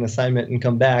go do an assignment and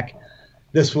come back.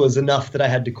 This was enough that I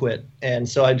had to quit. And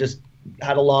so I just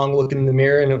had a long look in the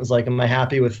mirror, and it was like, am I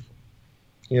happy with,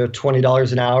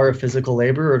 $20 an hour of physical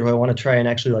labor, or do I want to try and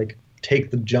actually like take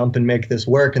the jump and make this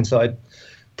work? And so I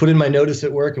put in my notice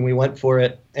at work, and we went for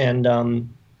it. And,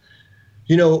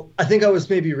 I think I was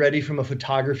maybe ready from a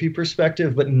photography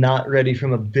perspective, but not ready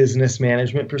from a business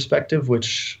management perspective,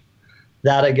 which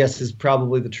that I guess is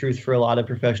probably the truth for a lot of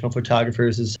professional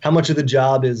photographers, is how much of the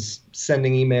job is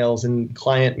sending emails and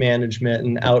client management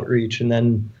and outreach, and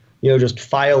then just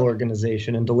file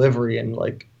organization and delivery and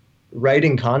like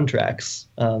writing contracts.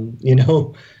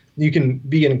 You can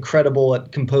be incredible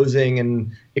at composing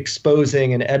and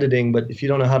exposing and editing, but if you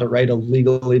don't know how to write a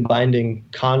legally binding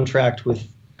contract with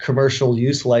commercial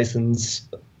use license,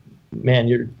 man,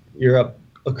 you're up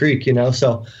a creek,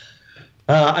 So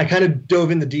I kind of dove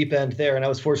in the deep end there, and I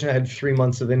was fortunate I had 3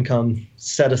 months of income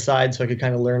set aside so I could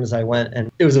kind of learn as I went.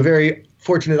 And it was a very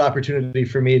fortunate opportunity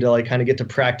for me to like kind of get to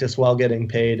practice while getting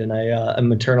paid. And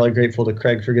I'm eternally grateful to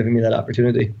Craig for giving me that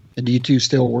opportunity. And do you two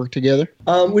still work together?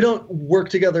 We don't work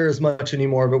together as much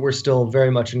anymore, but we're still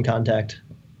very much in contact.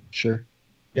 Sure.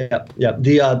 Yeah.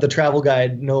 The travel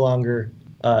guide no longer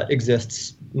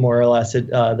exists, more or less.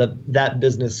 That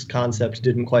business concept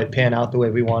didn't quite pan out the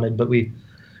way we wanted, but we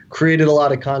created a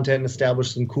lot of content and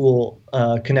established some cool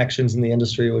connections in the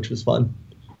industry, which was fun.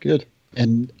 Good.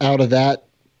 And out of that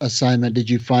assignment, did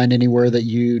you find anywhere that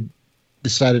you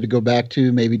decided to go back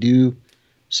to, maybe do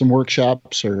some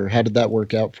workshops, or how did that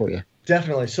work out for you?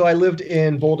 Definitely. So I lived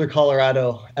in Boulder,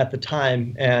 Colorado at the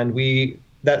time, and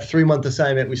that 3-month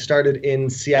assignment, we started in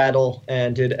Seattle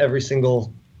and did every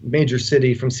single major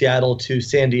city from Seattle to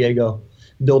San Diego,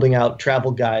 building out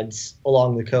travel guides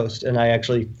along the coast. And I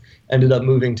actually ended up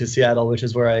moving to Seattle, which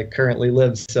is where I currently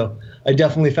live. So I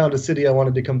definitely found a city I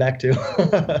wanted to come back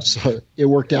to. So it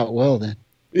worked out well then.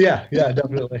 Yeah,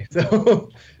 definitely. So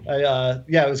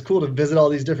it was cool to visit all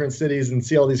these different cities and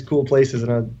see all these cool places,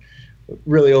 and it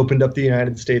really opened up the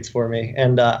United States for me.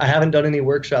 And I haven't done any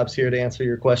workshops here to answer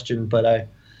your question, but I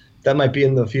that might be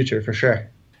in the future for sure.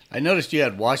 I noticed you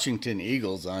had Washington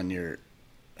Eagles on your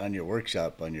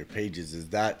workshop, on your pages. Is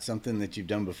that something that you've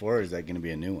done before, or is that going to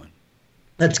be a new one?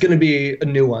 That's going to be a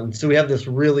new one. So we have this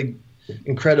really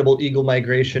incredible eagle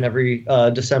migration every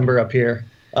December up here.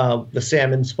 The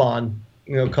salmon spawn,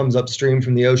 comes upstream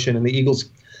from the ocean, and the eagles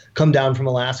come down from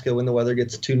Alaska when the weather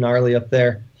gets too gnarly up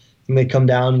there. And they come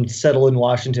down and settle in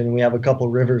Washington, and we have a couple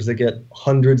rivers that get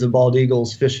hundreds of bald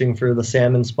eagles fishing for the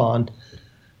salmon spawn.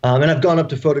 And I've gone up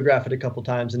to photograph it a couple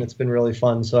times, and it's been really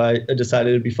fun. So I decided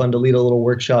it'd be fun to lead a little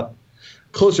workshop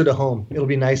closer to home. It'll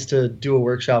be nice to do a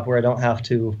workshop where I don't have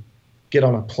to get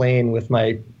on a plane with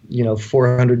my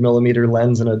 400 millimeter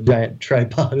lens and a giant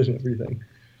tripod and everything.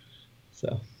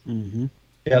 So,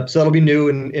 Yep. So that'll be new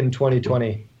in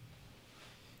 2020.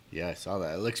 Yeah, I saw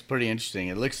that. It looks pretty interesting.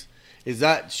 Is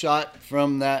that shot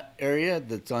from that area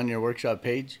that's on your workshop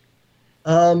page?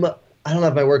 I don't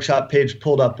have my workshop page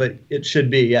pulled up, but it should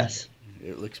be, yes.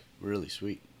 It looks really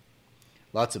sweet.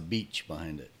 Lots of beach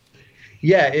behind it.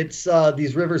 Yeah, it's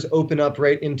these rivers open up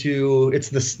right into, it's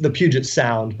the Puget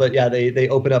Sound, but yeah, they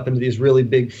open up into these really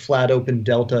big flat open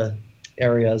delta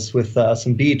areas with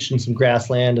some beach and some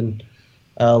grassland and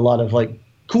a lot of like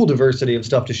cool diversity of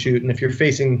stuff to shoot. And if you're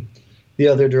facing the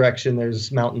other direction,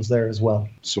 there's mountains there as well.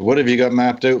 So what have you got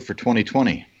mapped out for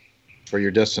 2020 for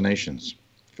your destinations,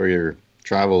 for your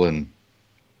travel and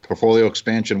portfolio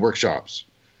expansion workshops?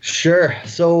 Sure.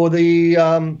 So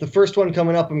the first one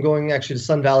coming up, I'm going actually to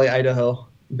Sun Valley, Idaho,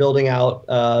 building out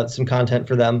some content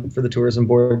for them, for the tourism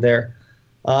board there.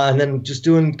 And then just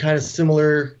doing kind of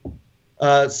similar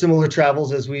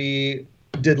travels as we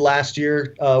did last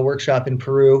year, workshop in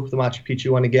Peru, the Machu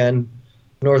Picchu one again,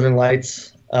 Northern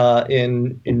Lights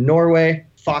in Norway,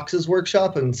 Fox's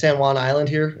workshop in San Juan Island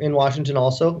here in Washington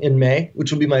also in May,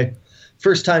 which will be my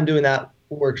first time doing that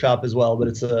workshop as well. But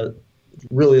it's a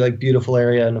really like beautiful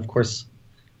area, and of course,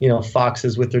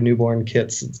 foxes with their newborn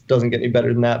kits. It doesn't get any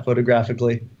better than that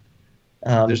photographically.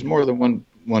 There's more than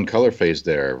one color phase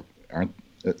there, aren't?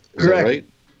 Is correct. That right?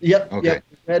 Yep. Okay. Yep.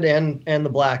 Red and the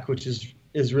black, which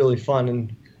is really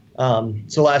fun.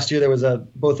 And so last year there was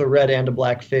both a red and a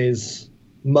black phase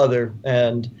mother,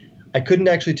 and I couldn't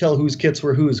actually tell whose kits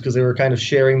were whose because they were kind of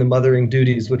sharing the mothering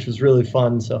duties, which was really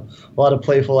fun. So a lot of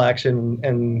playful action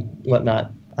and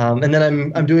whatnot. And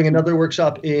then I'm doing another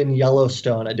workshop in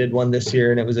Yellowstone. I did one this year,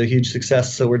 and it was a huge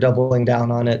success, so we're doubling down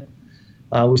on it.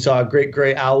 We saw a great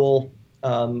gray owl,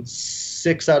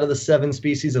 6 out of the 7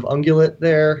 species of ungulate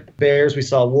there. Bears, we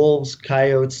saw wolves,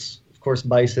 coyotes, of course,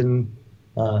 bison.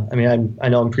 I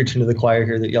know I'm preaching to the choir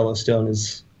here that Yellowstone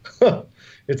is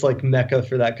it's like Mecca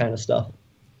for that kind of stuff.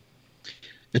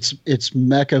 It's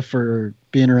Mecca for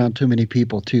being around too many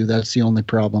people, too. That's the only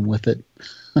problem with it.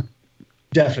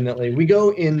 Definitely. We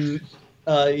go in,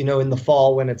 in the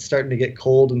fall when it's starting to get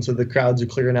cold, and so the crowds are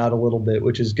clearing out a little bit,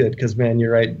 which is good because, man,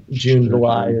 you're right. June,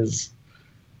 July it's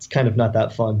kind of not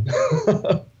that fun.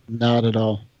 Not at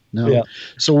all. No. Yeah.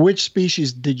 So which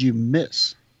species did you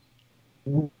miss?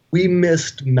 We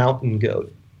missed mountain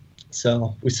goat.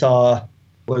 So we saw,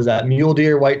 what is that? Mule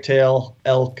deer, whitetail,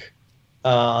 elk,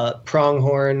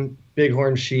 pronghorn,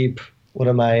 bighorn sheep. What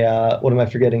am I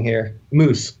forgetting here?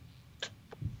 Moose.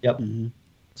 Yep. Mm-hmm.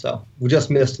 So we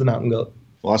just missed the mountain goat.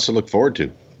 Lots to look forward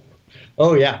to.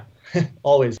 Oh yeah,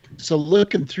 always. So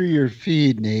looking through your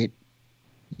feed, Nate,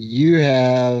 you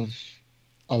have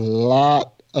a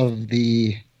lot of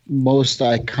the most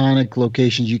iconic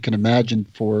locations you can imagine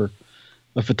for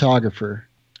a photographer.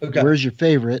 Okay. Where's your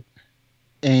favorite,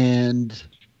 and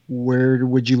where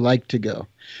would you like to go?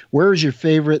 Where is your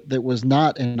favorite that was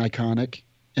not an iconic,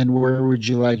 and where would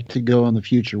you like to go in the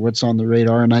future? What's on the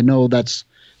radar? And I know that's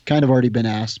kind of already been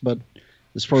asked, but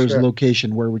as far as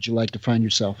location, where would you like to find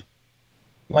yourself?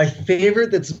 My favorite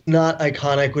that's not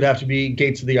iconic would have to be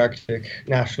Gates of the Arctic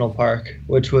National Park,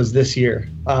 which was this year.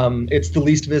 It's the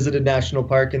least visited national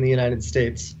park in the United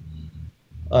States.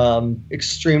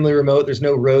 Extremely remote. There's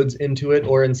no roads into it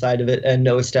or inside of it, and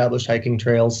no established hiking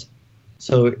trails.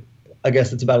 So I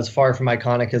guess it's about as far from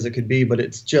iconic as it could be, but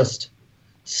it's just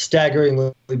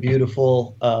staggeringly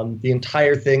beautiful. The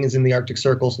entire thing is in the Arctic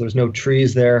Circle, so there's no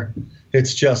trees there.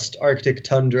 It's just Arctic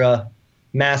tundra,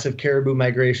 massive caribou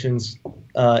migrations,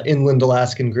 inland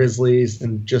Alaskan grizzlies,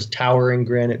 and just towering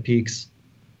granite peaks.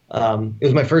 It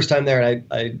was my first time there, and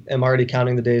I am already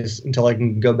counting the days until I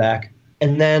can go back.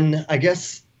 And then we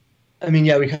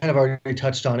kind of already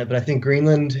touched on it, but I think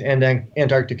Greenland and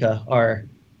Antarctica are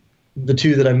the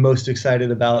two that I'm most excited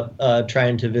about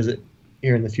trying to visit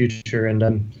here in the future.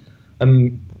 And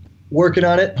I'm working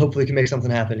on it. Hopefully, can make something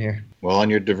happen here. Well, on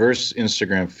your diverse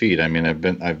Instagram feed, I mean, I've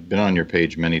been on your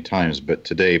page many times, but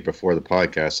today before the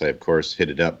podcast, I of course hit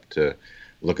it up to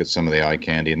look at some of the eye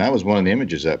candy, and that was one of the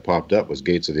images that popped up was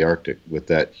Gates of the Arctic with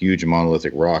that huge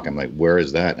monolithic rock. I'm like, where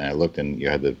is that? And I looked, and you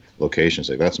had the location.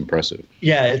 Like, that's impressive.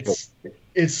 Yeah,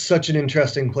 it's such an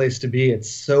interesting place to be. It's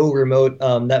so remote.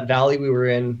 That valley we were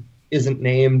in isn't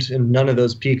named, and none of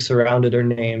those peaks around it are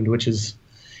named, which is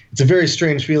it's a very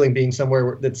strange feeling being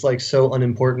somewhere that's like so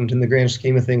unimportant in the grand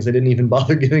scheme of things. I didn't even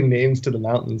bother giving names to the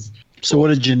mountains. So what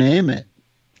did you name it?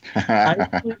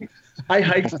 I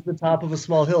hiked to the top of a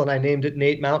small hill and I named it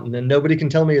Nate Mountain, and nobody can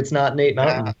tell me it's not Nate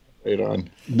Mountain. Right on.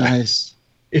 Nice.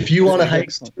 If you want to hike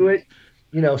to it,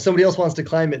 if somebody else wants to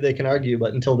climb it, they can argue,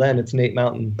 but until then, it's Nate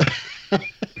Mountain.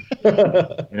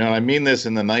 I mean this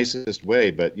in the nicest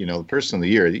way, but the person of the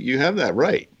year, you have that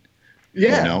right.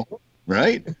 Yeah.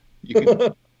 Right? You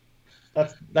can,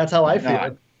 that's how I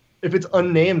feel. If it's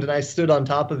unnamed and I stood on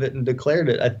top of it and declared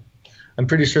it, I'm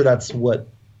pretty sure that's what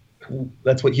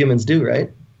humans do, right?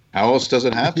 How else does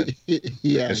it happen?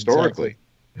 Yeah, historically.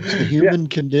 Exactly. It's the human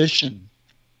condition.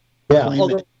 Yeah,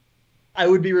 although I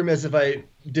would be remiss if I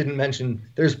didn't mention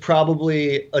there's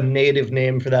probably a native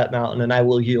name for that mountain, and I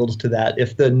will yield to that.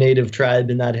 If the native tribe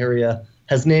in that area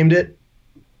has named it,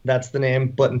 that's the name.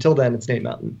 But until then, it's Nate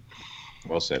Mountain.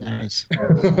 Well said. Nice.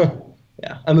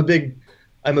 Yeah, I'm a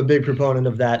big proponent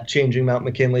of that, changing Mount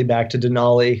McKinley back to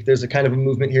Denali. There's a kind of a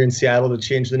movement here in Seattle to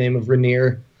change the name of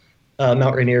Rainier,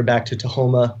 Mount Rainier, back to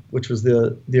Tahoma, which was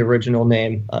the original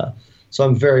name. So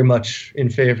I'm very much in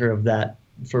favor of that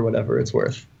for whatever it's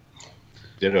worth.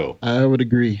 Ditto. I would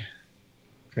agree.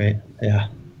 Great. Yeah.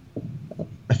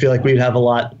 I feel like we'd have a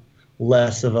lot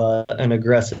less of an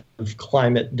aggressive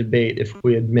climate debate if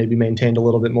we had maybe maintained a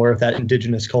little bit more of that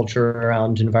indigenous culture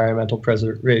around environmental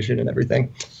preservation and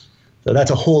everything. So that's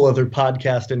a whole other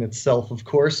podcast in itself, of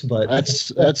course, but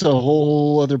that's a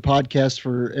whole other podcast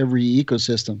for every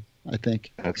ecosystem, I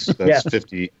think. That's Yeah.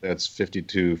 50. That's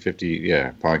 52, 50.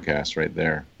 Yeah, podcasts right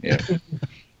there. Yeah.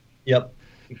 Yep.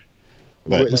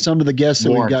 But Some of the guests that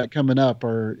we've Lauren. got coming up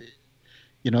are,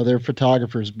 they're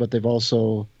photographers, but they've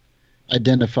also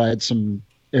identified some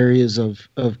areas of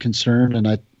concern, and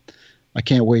I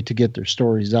can't wait to get their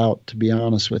stories out, to be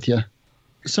honest with you.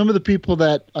 Some of the people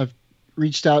that I've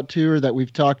reached out to or that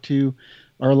we've talked to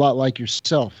are a lot like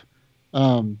yourself.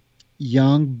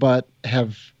 Young, but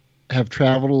have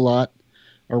traveled a lot,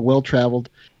 are well traveled.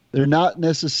 They're not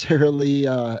necessarily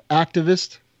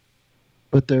activist,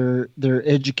 but they're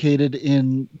educated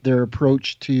in their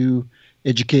approach to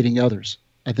educating others,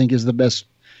 I think is the best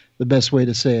way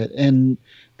to say it. And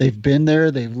they've been there,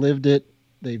 they've lived it,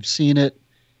 they've seen it,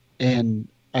 and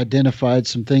identified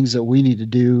some things that we need to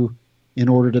do in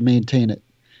order to maintain it.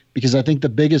 Because I think the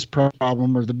biggest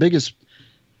problem with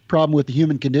the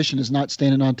human condition is not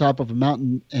standing on top of a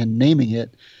mountain and naming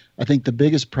it. I think the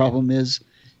biggest problem is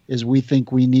we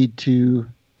think we need to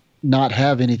not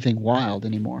have anything wild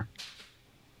anymore.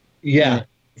 Yeah.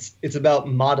 It's about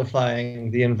modifying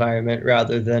the environment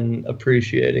rather than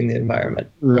appreciating the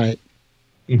environment. Right.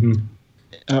 Mm-hmm.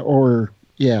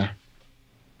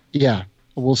 Yeah.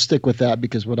 We'll stick with that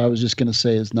because what I was just going to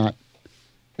say is not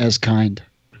as kind.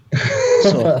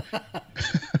 So.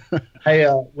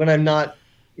 When I'm not,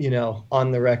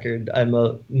 on the record, I'm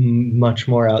a much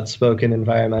more outspoken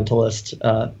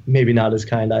environmentalist. Maybe not as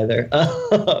kind either.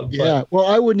 Yeah. Well,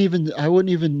 I wouldn't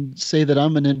even say that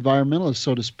I'm an environmentalist,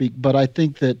 so to speak. But I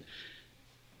think that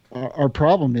our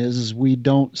problem is we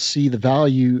don't see the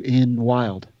value in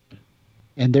wild,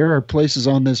 and there are places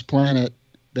on this planet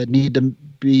that need to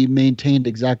be maintained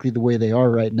exactly the way they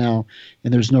are right now,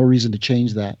 and there's no reason to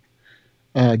change that.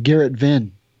 Garrett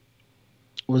Vinn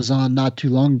was on not too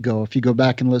long ago. If you go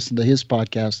back and listen to his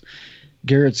podcast,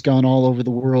 Garrett's gone all over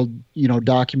the world,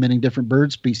 documenting different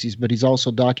bird species, but he's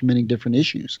also documenting different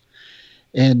issues.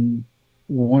 And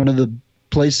one of the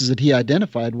places that he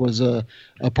identified was a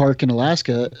park in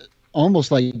Alaska,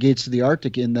 almost like Gates of the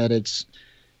Arctic in that it's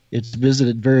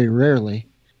visited very rarely.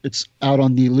 It's out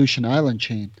on the Aleutian Island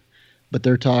chain, but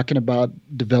they're talking about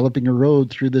developing a road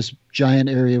through this giant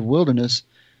area of wilderness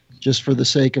just for the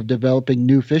sake of developing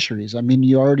new fisheries. I mean,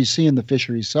 you're already seeing the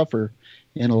fisheries suffer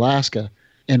in Alaska,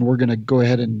 and we're going to go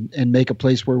ahead and make a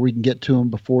place where we can get to them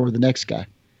before the next guy.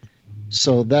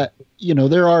 So that,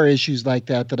 there are issues like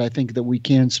that I think that we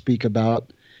can speak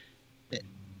about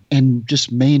and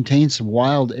just maintain some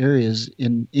wild areas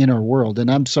in our world.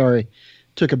 And I'm sorry,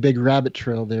 took a big rabbit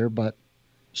trail there, but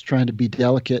was trying to be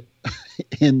delicate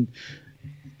in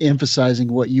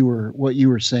emphasizing what you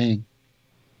were saying.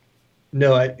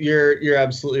 No, you're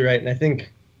absolutely right, and I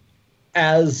think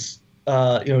as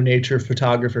nature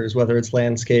photographers, whether it's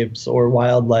landscapes or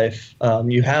wildlife,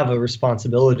 you have a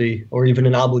responsibility or even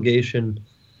an obligation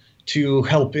to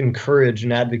help encourage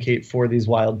and advocate for these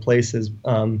wild places.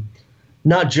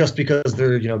 Not just because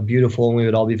they're beautiful and we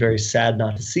would all be very sad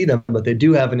not to see them, but they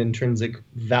do have an intrinsic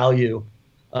value,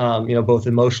 both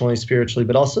emotionally, spiritually,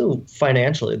 but also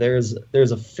financially. There's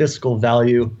a fiscal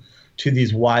value to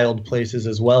these wild places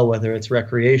as well, whether it's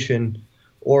recreation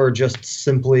or just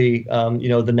simply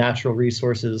the natural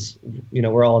resources.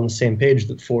 We're all on the same page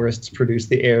that forests produce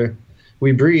the air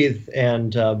we breathe,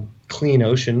 and clean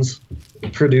oceans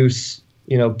produce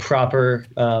proper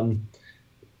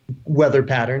weather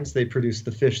patterns. They produce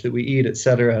the fish that we eat, et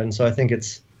cetera. And so I think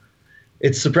it's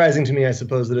surprising to me, I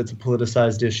suppose, that it's a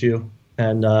politicized issue.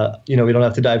 And, we don't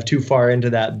have to dive too far into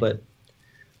that, but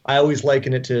I always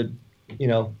liken it to,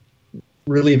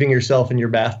 relieving yourself in your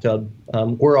bathtub.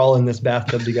 We're all in this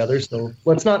bathtub together, so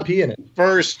let's not pee in it.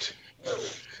 First.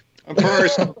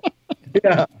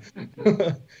 Yeah.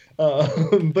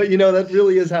 But, that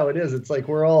really is how it is. It's like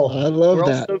we're all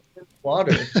soaked in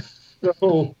water.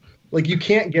 So, like, you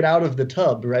can't get out of the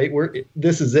tub, right?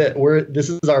 This is it. This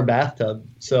is our bathtub.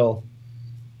 So,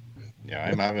 yeah,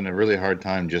 I'm having a really hard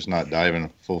time just not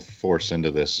diving full force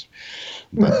into this.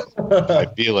 But I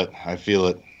feel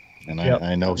it. And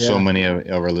I know so many of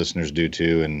our listeners do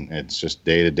too. And it's just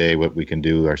day to day what we can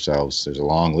do ourselves. There's a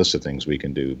long list of things we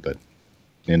can do, but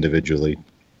individually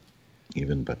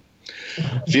even. But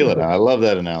feel it. I love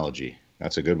that analogy.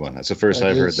 That's a good one. That's the first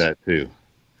I've heard that too.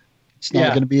 It's not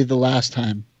going to be the last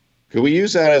time. Could we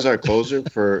use that as our closer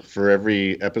for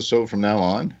every episode from now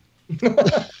on?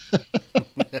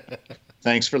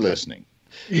 Thanks for listening.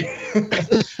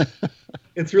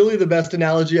 It's really the best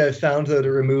analogy I've found, though,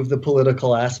 to remove the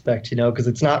political aspect, because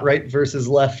it's not right versus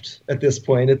left at this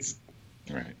point. It's,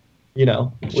 right.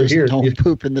 We're here. Don't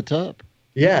poop in the tub.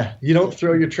 Yeah. You don't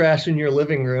throw your trash in your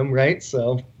living room, right?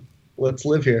 So let's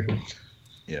live here.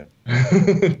 Yeah.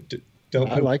 Don't.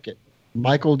 I like it.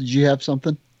 Michael, did you have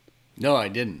something? No, I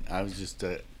didn't. I was just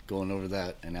going over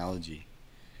that analogy.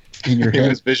 In your head? He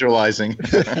was visualizing.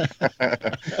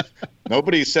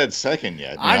 Nobody said second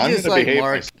yet. I'm just like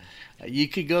Mark. You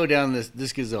could go down this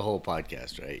is a whole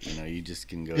podcast, right? You just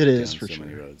can go down so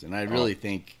many roads. And I really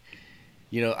think,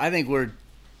 I think we're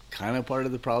kind of part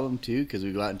of the problem too, because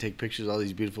we go out and take pictures of all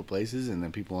these beautiful places, and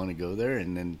then people want to go there,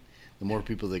 and then the more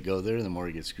people that go there, the more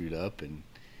it gets screwed up, and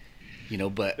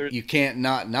but you can't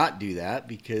not do that,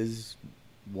 because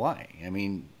why? I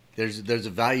mean, there's a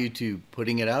value to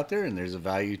putting it out there, and there's a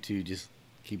value to just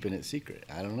keeping it secret.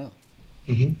 I don't know.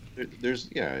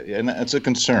 Mm-hmm. And that's a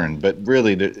concern, but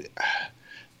really,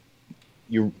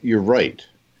 you're right.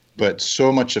 But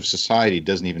so much of society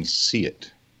doesn't even see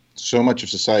it. So much of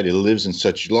society lives in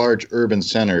such large urban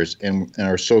centers and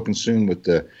are so consumed with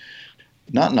the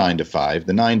not 9 to 5,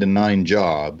 the 9 to 9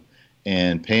 job,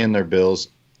 and paying their bills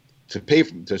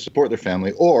to support their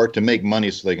family or to make money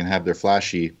so they can have their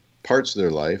flashy parts of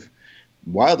their life.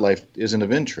 Wildlife isn't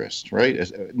of interest, right?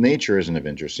 Nature isn't of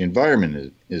interest. The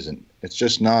environment isn't. It's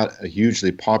just not a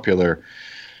hugely popular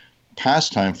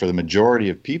pastime for the majority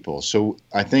of people. So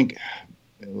I think,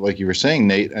 like you were saying,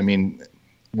 Nate, I mean,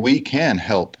 we can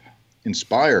help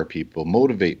inspire people,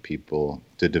 motivate people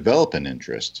to develop an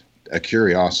interest, a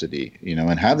curiosity,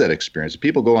 and have that experience. If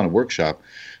people go on a workshop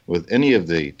with any of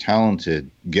the talented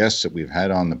guests that we've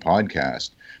had on the podcast,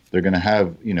 they're going to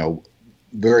have,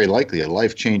 very likely a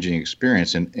life-changing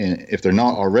experience. And if they're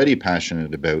not already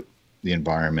passionate about the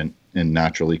environment and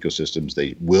natural ecosystems,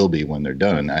 they will be when they're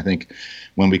done. And I think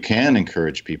when we can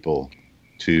encourage people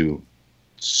to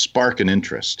spark an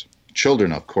interest,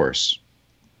 children, of course,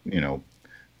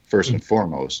 first and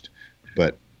foremost,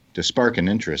 but to spark an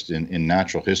interest in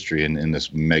natural history and in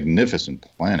this magnificent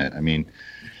planet. I mean,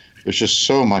 there's just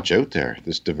so much out there,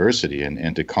 this diversity,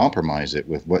 and to compromise it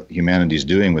with what humanity's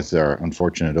doing with our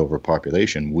unfortunate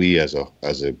overpopulation, we as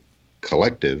a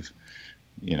collective,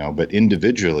 but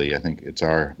individually, I think it's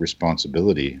our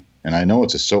responsibility. And I know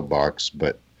it's a soapbox,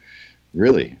 but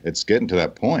really, it's getting to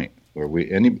that point where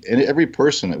every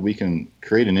person that we can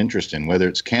create an interest in, whether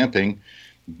it's camping,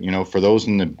 for those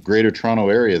in the Greater Toronto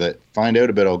area that find out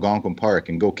about Algonquin Park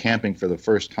and go camping for the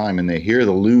first time, and they hear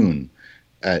the loon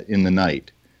in the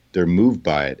night. They're moved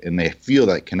by it, and they feel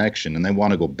that connection, and they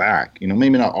want to go back.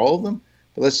 Maybe not all of them,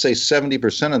 but let's say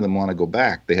 70% of them want to go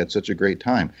back. They had such a great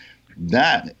time.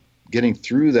 That, getting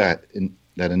through that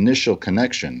initial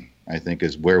connection, I think,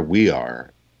 is where we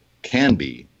can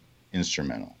be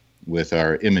instrumental with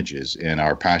our images and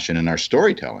our passion and our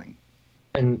storytelling.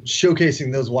 And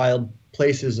showcasing those wild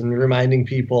places and reminding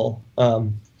people,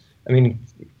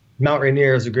 Mount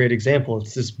Rainier is a great example.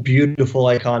 It's this beautiful,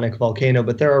 iconic volcano,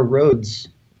 but there are roads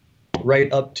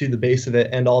right up to the base of it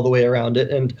and all the way around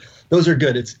it. And those are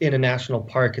good. It's in a national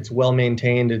park. It's well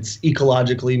maintained. It's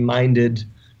ecologically minded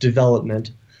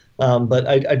development. But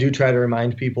I do try to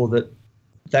remind people that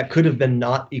could have been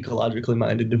not ecologically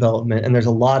minded development. And there's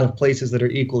a lot of places that are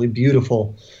equally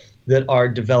beautiful that are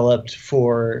developed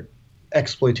for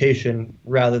exploitation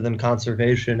rather than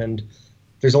conservation. And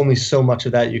there's only so much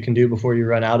of that you can do before you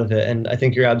run out of it. And I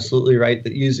think you're absolutely right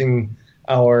that using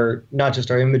not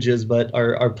just our images, but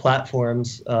our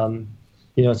platforms,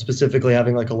 specifically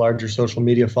having like a larger social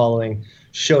media following,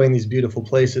 showing these beautiful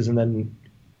places, and then,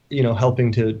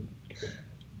 helping to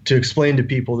explain to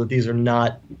people that these are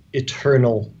not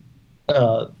eternal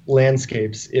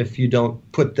landscapes if you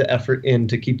don't put the effort in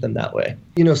to keep them that way.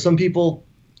 A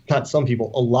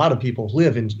lot of people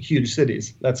live in huge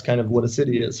cities. That's kind of what a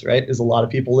city is, right? Is a lot of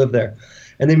people live there.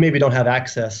 And they maybe don't have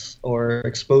access or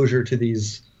exposure to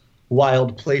these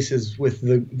wild places with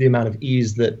the amount of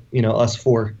ease that, us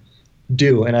four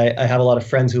do. And I have a lot of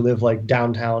friends who live like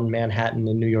downtown Manhattan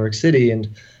in New York City, and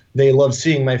they love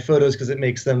seeing my photos because it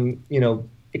makes them,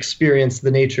 experience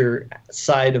the nature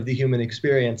side of the human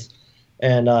experience.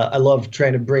 And I love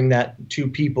trying to bring that to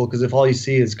people, because if all you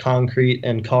see is concrete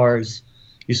and cars,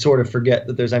 you sort of forget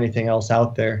that there's anything else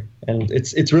out there. And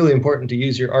it's really important to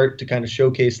use your art to kind of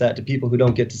showcase that to people who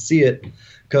don't get to see it,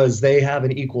 because they have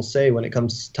an equal say when it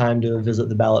comes time to visit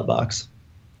the ballot box.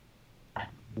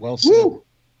 Well said. Woo!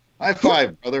 High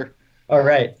five, brother. All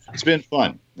right. It's been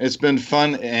fun.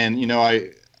 And,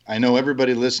 I know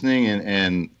everybody listening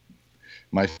and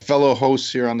my fellow hosts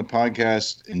here on the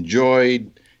podcast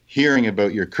enjoyed hearing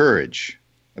about your courage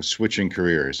of switching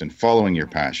careers and following your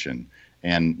passion.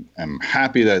 And I'm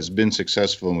happy that it's been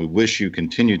successful, and we wish you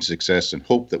continued success and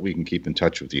hope that we can keep in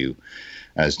touch with you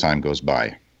as time goes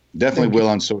by. Definitely will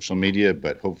on social media,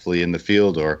 but hopefully in the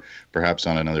field or perhaps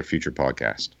on another future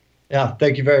podcast. Yeah,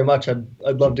 thank you very much. I'd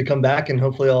love to come back, and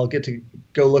hopefully I'll get to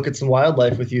go look at some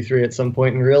wildlife with you three at some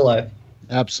point in real life.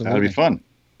 Absolutely. That'll be fun.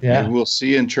 Yeah. Maybe we'll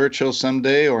see you in Churchill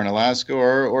someday, or in Alaska,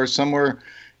 or somewhere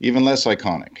even less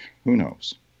iconic. Who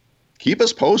knows? Keep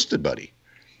us posted, buddy.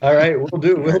 All right, we'll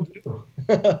do.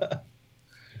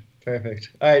 Perfect.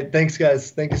 All right, thanks,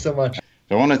 guys. Thank you so much.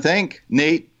 I want to thank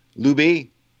Nate Luby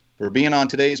for being on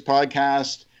today's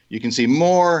podcast. You can see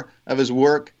more of his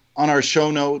work on our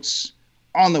show notes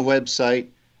on the website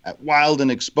at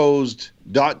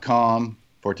wildandexposed.com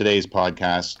for today's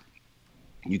podcast.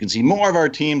 You can see more of our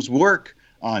team's work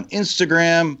on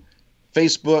Instagram,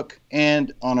 Facebook,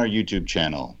 and on our YouTube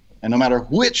channel. And no matter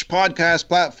which podcast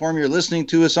platform you're listening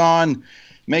to us on,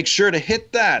 make sure to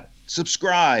hit that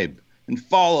subscribe and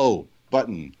follow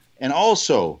button. And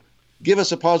also, give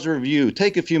us a positive review.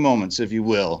 Take a few moments, if you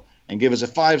will, and give us a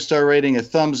 5-star rating, a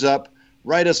thumbs up,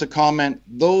 write us a comment.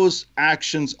 Those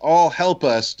actions all help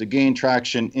us to gain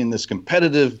traction in this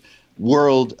competitive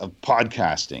world of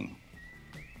podcasting.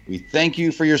 We thank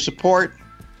you for your support.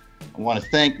 I want to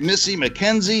thank Missy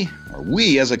McKenzie, or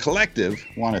we as a collective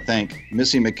want to thank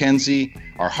Missy McKenzie,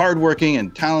 our hardworking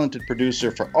and talented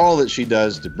producer, for all that she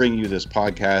does to bring you this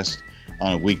podcast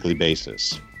on a weekly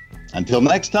basis. Until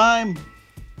next time,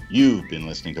 you've been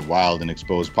listening to Wild and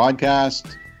Exposed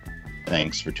Podcast.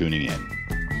 Thanks for tuning in.